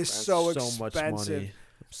hockey is so so much expensive." money.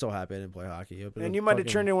 I'm so happy I didn't play hockey. And you might have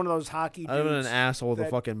turned into one of those hockey dudes. I'd have been an asshole with a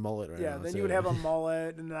that- fucking mullet right yeah, now. then too. you would have a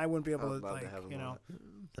mullet, and then I wouldn't be able I'd to love to like, have a you know,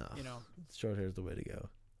 No, you know. short hair's the way to go.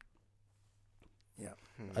 Yeah.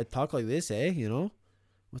 I talk like this, eh? You know,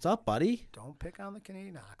 what's up, buddy? Don't pick on the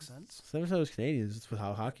Canadian accents. Never thought it was Canadians. It's with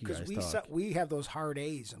how hockey Because guys talk. we have those hard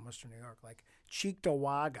A's in Western New York, like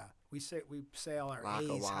Cheektowaga. We say all our A's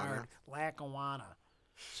Lackawanna. hard. Lackawanna.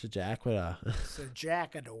 So Jack, what So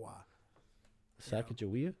Jackadawa.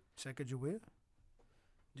 Sacagawea? Sacagawea?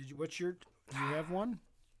 Do you have one?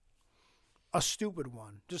 A stupid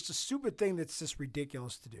one. Just a stupid thing that's just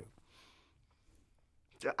ridiculous to do.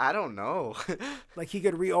 I don't know. Like he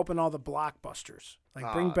could reopen all the Blockbusters.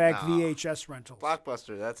 Like bring back no. VHS rentals.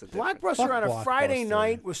 Blockbuster, that's a different. Blockbuster on a Friday Blockbuster.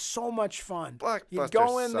 night was so much fun. You'd Blockbuster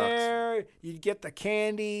go in sucks. there, you'd get the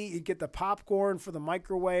candy, you'd get the popcorn for the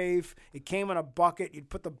microwave. It came in a bucket. You'd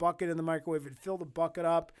put the bucket in the microwave. It'd fill the bucket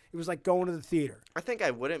up. It was like going to the theater. I think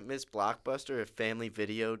I wouldn't miss Blockbuster if Family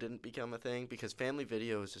Video didn't become a thing because Family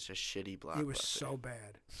Video is just a shitty Blockbuster. It was so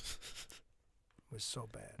bad. It was so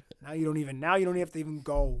bad. Now you don't even have to even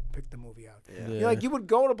go pick the movie out. Yeah. Yeah. You're like you would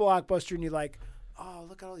go to Blockbuster and you're like, oh,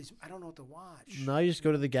 look at all these. I don't know what to watch. Now you just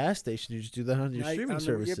go to the gas station. You just do that on your Now, streaming on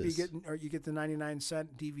the- yep, services. you get the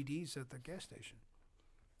 99-cent DVDs at the gas station.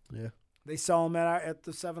 Yeah. They sell them at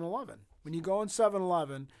the 7-Eleven. When you go in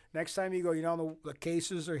 7-Eleven, next time you go, the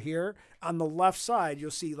cases are here. On the left side,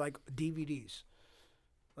 you'll see like DVDs.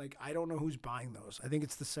 Like I don't know who's buying those. I think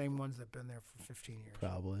it's the same ones that've been there for 15 years.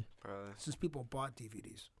 Probably. Probably. Since people bought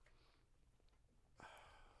DVDs.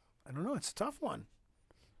 I don't know. It's a tough one.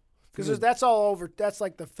 Because that's all over. That's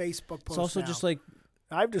like the Facebook post. It's also now. just like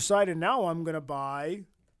I've decided now I'm going to buy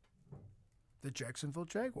the Jacksonville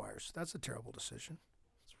Jaguars. That's a terrible decision.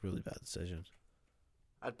 it's really bad decision.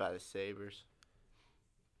 I'd buy the Sabres.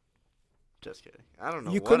 Just kidding. I don't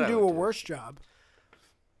know. You what couldn't I do would a worse job.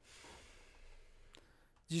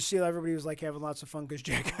 Did you see how everybody was like having lots of fun because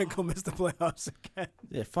Jack Eichel missed the playoffs again?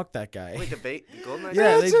 Yeah, fuck that guy. Wait, the Golden Knights?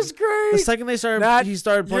 Yeah, this they- is great. The second they started, Not- he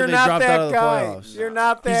started playing. You're They not dropped that out of the guy. playoffs. You're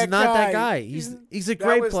not that He's guy. not that guy. He's a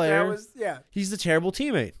great player. Yeah, He's a terrible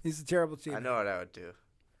teammate. he's a terrible team. I know what I would do.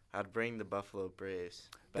 I'd bring the Buffalo Braves.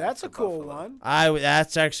 back That's to a cool Buffalo. one.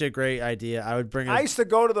 That's actually a great idea. I would bring. I used to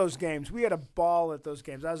go to those games. We had a ball at those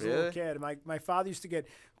games. I was a little Really? kid. My father used to get,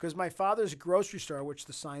 because my father's grocery store, which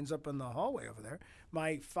the sign's up in the hallway over there.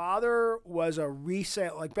 My father was a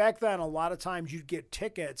resale. Like back then, a lot of times you'd get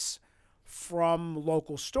tickets from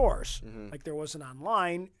local stores. Like there wasn't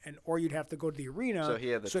online, or you'd have to go to the arena. So he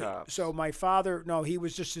had the tops. So my father, no, he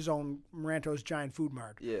was just his own Maranto's Giant Food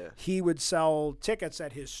Mart. Yeah. He would sell tickets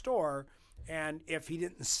at his store, and if he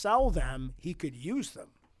didn't sell them, he could use them.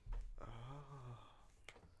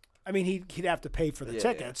 I mean, he'd have to pay for the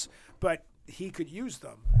tickets, but he could use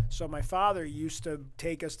them. So my father used to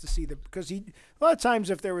take us to see because a lot of times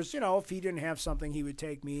if there was, if he didn't have something, he would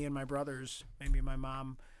take me and my brothers, maybe my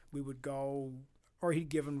mom, we would go, or he'd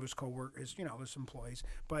give them to his coworkers, his employees.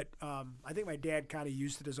 But I think my dad kind of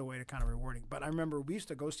used it as a way to kind of rewarding. But I remember we used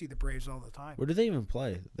to go see the Braves all the time. Where did they even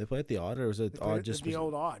play? They play at the Odd, or was it They played Odd at just the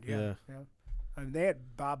old Odd, yeah. I mean, they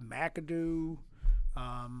had Bob McAdoo.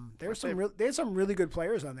 They had some really good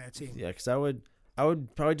players on that team. Yeah, because I would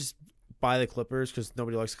probably just buy the Clippers because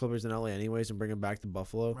nobody likes the Clippers in LA anyways, and bring them back to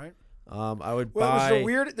Buffalo. Right. I would Well, buy. it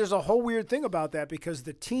was there's a whole weird thing about that because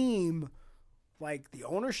the team, like the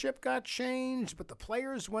ownership got changed, but the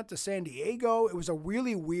players went to San Diego. It was a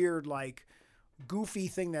really weird, like, goofy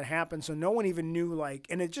thing that happened. So no one even knew, like,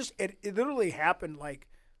 and it literally happened like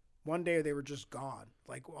one day they were just gone.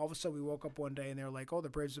 Like all of a sudden we woke up one day and they were like, "Oh, the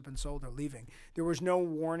Braves have been sold. They're leaving." There was no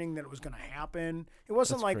warning that it was going to happen. It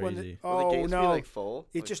wasn't That's like crazy. Will the games be like full?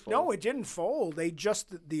 It Like just full? no, it didn't fold.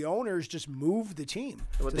 The owners just moved the team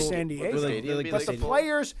Would to the- San would the Diego. stadium be But But like the full?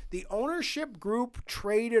 players, the ownership group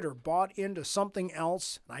traded or bought into something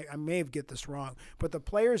else. I may have get this wrong, but the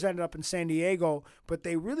players ended up in San Diego, but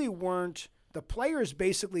they really weren't. The players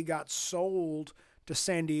basically got sold to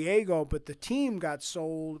San Diego, but the team got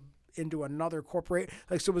sold into another corporate.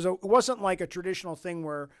 Like so, it wasn't like a traditional thing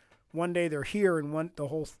where one day they're here and the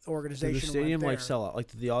whole Did organization. the stadium went like there. sell out? Like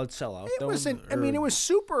did the Odd sell out? It wasn't. I mean, it was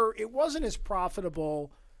super. It wasn't as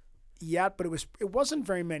profitable yet, but it wasn't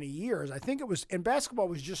very many years. I think it was. And basketball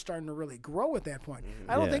was just starting to really grow at that point.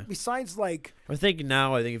 I don't Yeah. think besides like. I think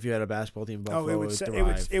if you had a basketball team in Buffalo, It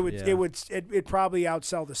would probably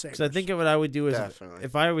outsell the Sabres. So I think what I would do is Definitely.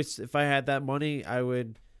 if I had that money, I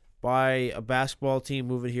would buy a basketball team,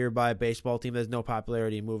 move it here, buy a baseball team that has no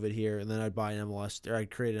popularity, move it here, and then I'd buy an MLS, or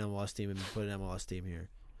I'd create an MLS team and put an MLS team here.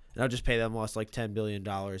 And I'd just pay the MLS like $10 billion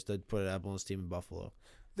to put an MLS team in Buffalo.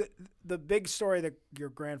 The big story that your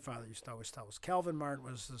grandfather used to always tell was Calvin Martin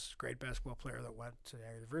was this great basketball player that went to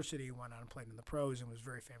university, went on and played in the pros, and was a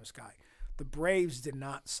very famous guy. The Braves did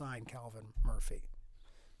not sign Calvin Murphy.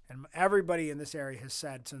 And everybody in this area has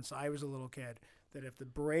said since I was a little kid that if the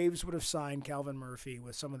Braves would have signed Calvin Murphy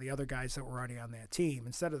with some of the other guys that were already on that team,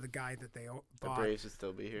 instead of the guy that they The bought, Braves would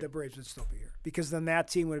still be here. the Braves would still be here. Because then that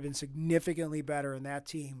team would have been significantly better, and that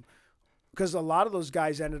team, because a lot of those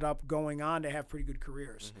guys ended up going on to have pretty good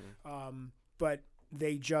careers. But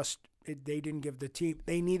they didn't give the team,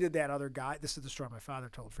 they needed that other guy. This is the story my father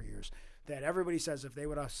told for years, that everybody says if they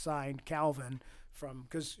would have signed Calvin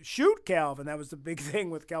because shoot Calvin, that was the big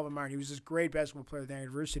thing with Calvin Martin. He was this great basketball player the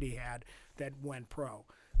university had that went pro.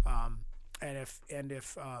 And if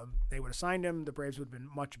they would have signed him, the Braves would have been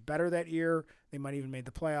much better that year. They might even made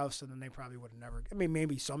the playoffs, and then they probably would have never. I mean,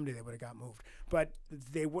 maybe someday they would have got moved, but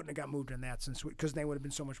they wouldn't have got moved in that sense because they would have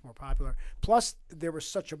been so much more popular. Plus, there was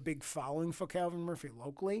such a big following for Calvin Murphy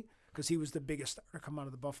locally because he was the biggest star to come out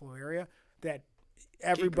of the Buffalo area that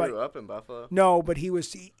everybody. He grew up in Buffalo. No, but he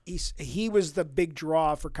was the big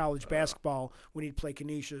draw for college basketball when he'd play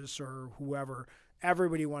Canisius or whoever.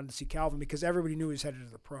 Everybody wanted to see Calvin because everybody knew he was headed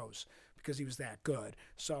to the pros because he was that good.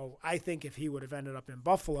 So I think if he would have ended up in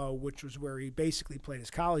Buffalo, which was where he basically played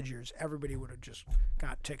his college years, everybody would have just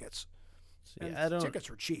got tickets. And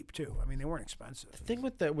tickets were cheap too. I mean, they weren't expensive. The thing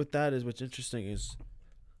with that is what's interesting is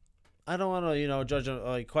I don't want to judge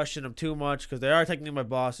them, question them too much because they are technically my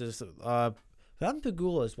bosses. I'm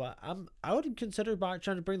Pegulas, but I would consider trying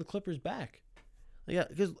to bring the Clippers back. Yeah,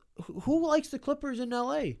 because who likes the Clippers in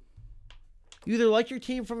LA? You either like your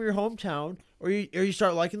team from your hometown or you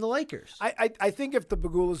start liking the Lakers. I think if the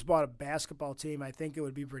Pegulas bought a basketball team, I think it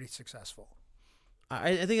would be pretty successful.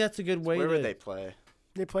 I think that's a good way. Where would they play?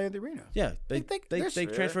 They play at the arena. Yeah, they there's-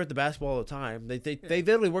 transfer it to basketball all the time. They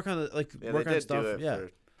literally work on Yeah, work they on did stuff. do it Yeah.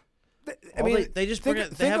 for- I mean, they just think- bring it,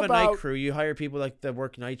 they think have a night about- crew. You hire people that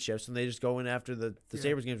work night shifts, and they just go in after the Yeah.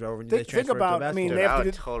 Sabres games are over, and Think- they transfer think about- it to I mean, basketball. Dude, they have I to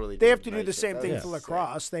would do- totally they have to do night the shift. same That thing would for be insane.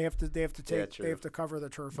 lacrosse. They have to Yeah, take true. they have to cover the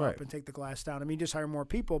turf Right. up and take the glass down. I mean, just hire more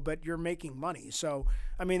people, but you're making money. So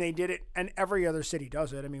I mean, they did it, and every other city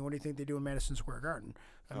does it. I mean, what do you think they do in Madison Square Garden?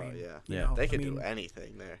 I mean, yeah. you Yeah. know, They I could mean, do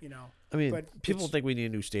anything there. You know, I mean, but people it's- think we need a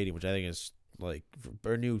new stadium, which I think is like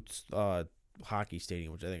or a new hockey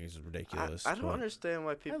stadium, which I think is ridiculous. I don't but- understand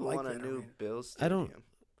why people like want a that new arena. Bills I don't- stadium.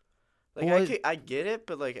 Like Well, I get it,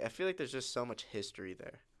 but like I feel like there's just so much history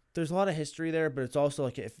there. There's a lot of history there, but it's also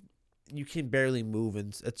like if you can barely move,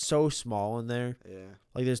 and it's so small in there. Yeah.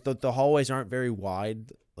 Like there's the hallways aren't very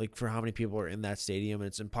wide, like for how many people are in that stadium, and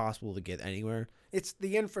it's impossible to get anywhere. it's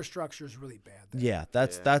the infrastructure is really bad. There. Yeah,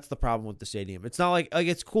 that's Yeah. that's the problem with the stadium. It's not like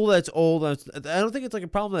it's cool that it's old. And I don't think it's like a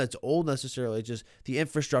problem that it's old necessarily. It's just the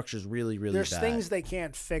infrastructure is really There's bad. things they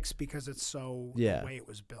can't fix because it's so Yeah. the way it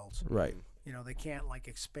was built. Right. You know, they can't like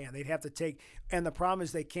expand. They'd have to take, and the problem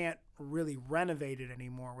is they can't really renovate it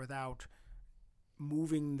anymore without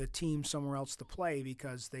moving the team somewhere else to play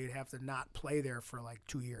because they'd have to not play there for like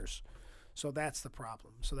 2 years. So that's the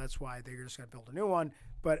problem. So that's why they're just going to build a new one.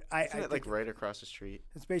 But I Isn't it think like right across the street?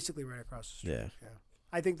 it's basically right across the street. Yeah.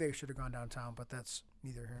 I think they should have gone downtown, but that's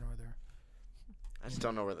neither here nor there. I just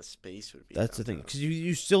don't know where the space would be. That's the thing, downtown. because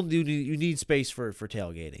you still do need space for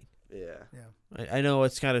tailgating. Yeah. I know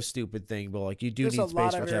it's kind of a stupid thing, but like you do There's a need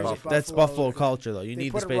lot space of for areas tailgating. of That's Buffalo Buffalo that- culture, though. You They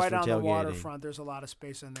need put the it space right for on the tailgating. waterfront. There's a lot of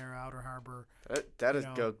space in there, Outer Harbor. That is You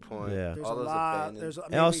know, good point. Yeah. There's All a those lot. abandoned. There's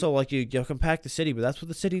And also, like you compact the city, but that's what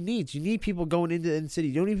the city needs. You need people going into the city.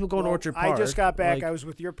 You don't need people going to Well, Orchard Park. I just got back. Like, I was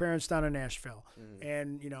with your parents down in Nashville, Mm.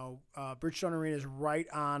 and Bridgestone Arena is right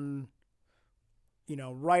on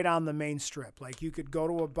the main strip. Like you could go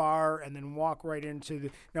to a bar and then walk right into the.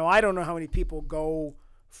 Now I don't know how many people go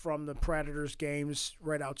from the Predators games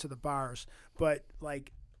right out to the bars, but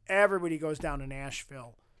like everybody goes down to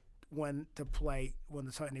Nashville when they play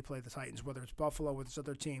the Titans, whether it's Buffalo with this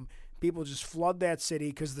other team. People just flood that city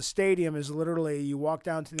because the stadium is literally you walk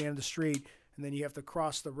down to the end of the street and then you have to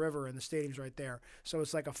cross the river and the stadium's right there. So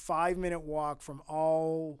it's like a 5-minute walk from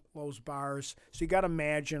all those bars. So you got to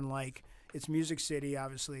imagine like it's Music City,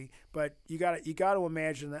 obviously, but you got to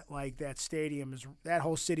imagine that like that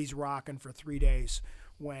whole city's rocking for 3 days.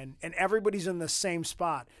 And everybody's in the same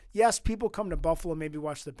spot. Yes, people come to Buffalo, maybe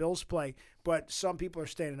watch the Bills play, but some people are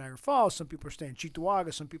staying in Niagara Falls, some people are staying in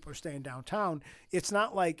Cheektowaga, some people are staying downtown. It's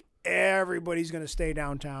not like everybody's going to stay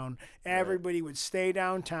downtown. Everybody would stay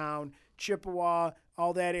downtown, Chippewa,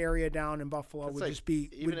 all that area down in Buffalo That's would like, just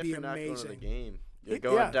be even would if be you're not going to the amazing. game, you're Yeah.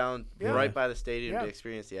 going down Yeah. right by the stadium Yeah. to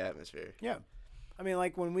experience the atmosphere. Yeah. I mean,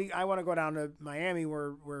 like I want to go down to Miami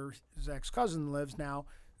where Zach's cousin lives now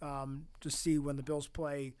to see when the Bills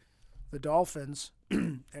play the Dolphins,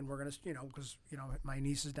 and we're gonna, because my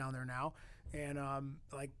niece is down there now, and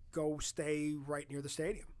like go stay right near the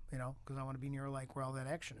stadium, because I want to be near like where all that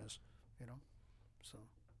action is, So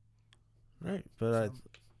right, but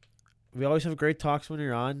we always have great talks when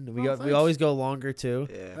you're on. We thanks. always go longer too.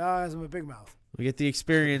 Yeah. I'm a big mouth. We get the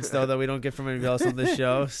experience though that we don't get from anybody else on this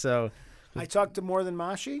show. So I talked to more than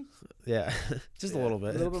Mashi, yeah, just a Yeah. little a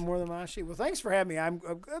bit. little bit more than Mashi. Well, thanks for having me. I'm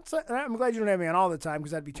glad you don't have me on all the time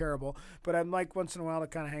because that'd be terrible. But I'm like once in a while to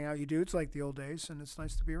kind of hang out. You dudes like the old days, and it's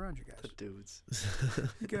nice to be around you The guys. dudes.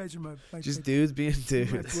 You guys are my Just dudes being my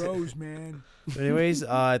dudes. bros, man. Anyways,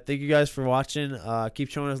 thank you guys for watching. Keep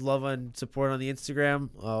showing us love and support on the Instagram.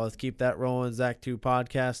 Let's keep that rolling. Zach2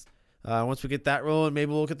 podcast. Once we get that rolling, maybe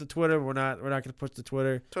we'll look at the Twitter. We're not going to push the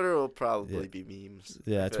Twitter. Twitter will probably be memes.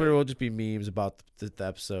 Yeah, But- Twitter will just be memes about the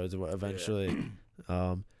episodes eventually.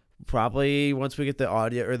 Probably once we get the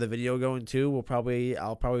audio or the video going too, I'll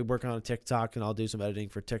probably work on a TikTok and I'll do some editing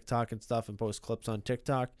for TikTok and stuff and post clips on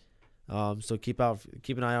TikTok. So keep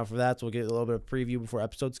an eye out for that. So we'll get a little bit of preview before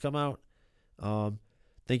episodes come out.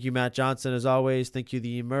 Thank you, Matt Johnson, as always. Thank you,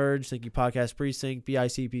 The Emerge. Thank you, Podcast Precinct,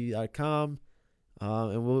 BICP.com.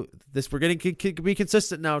 And we're getting can be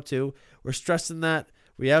consistent now too. We're stressing that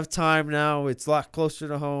we have time now. It's a lot closer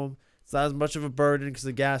to home. It's not as much of a burden because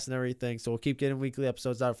of gas and everything. So we'll keep getting weekly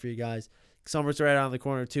episodes out for you guys. Summer's right around the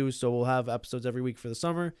corner too, so we'll have episodes every week for the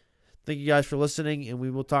summer. Thank you guys for listening, and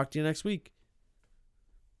we will talk to you next week.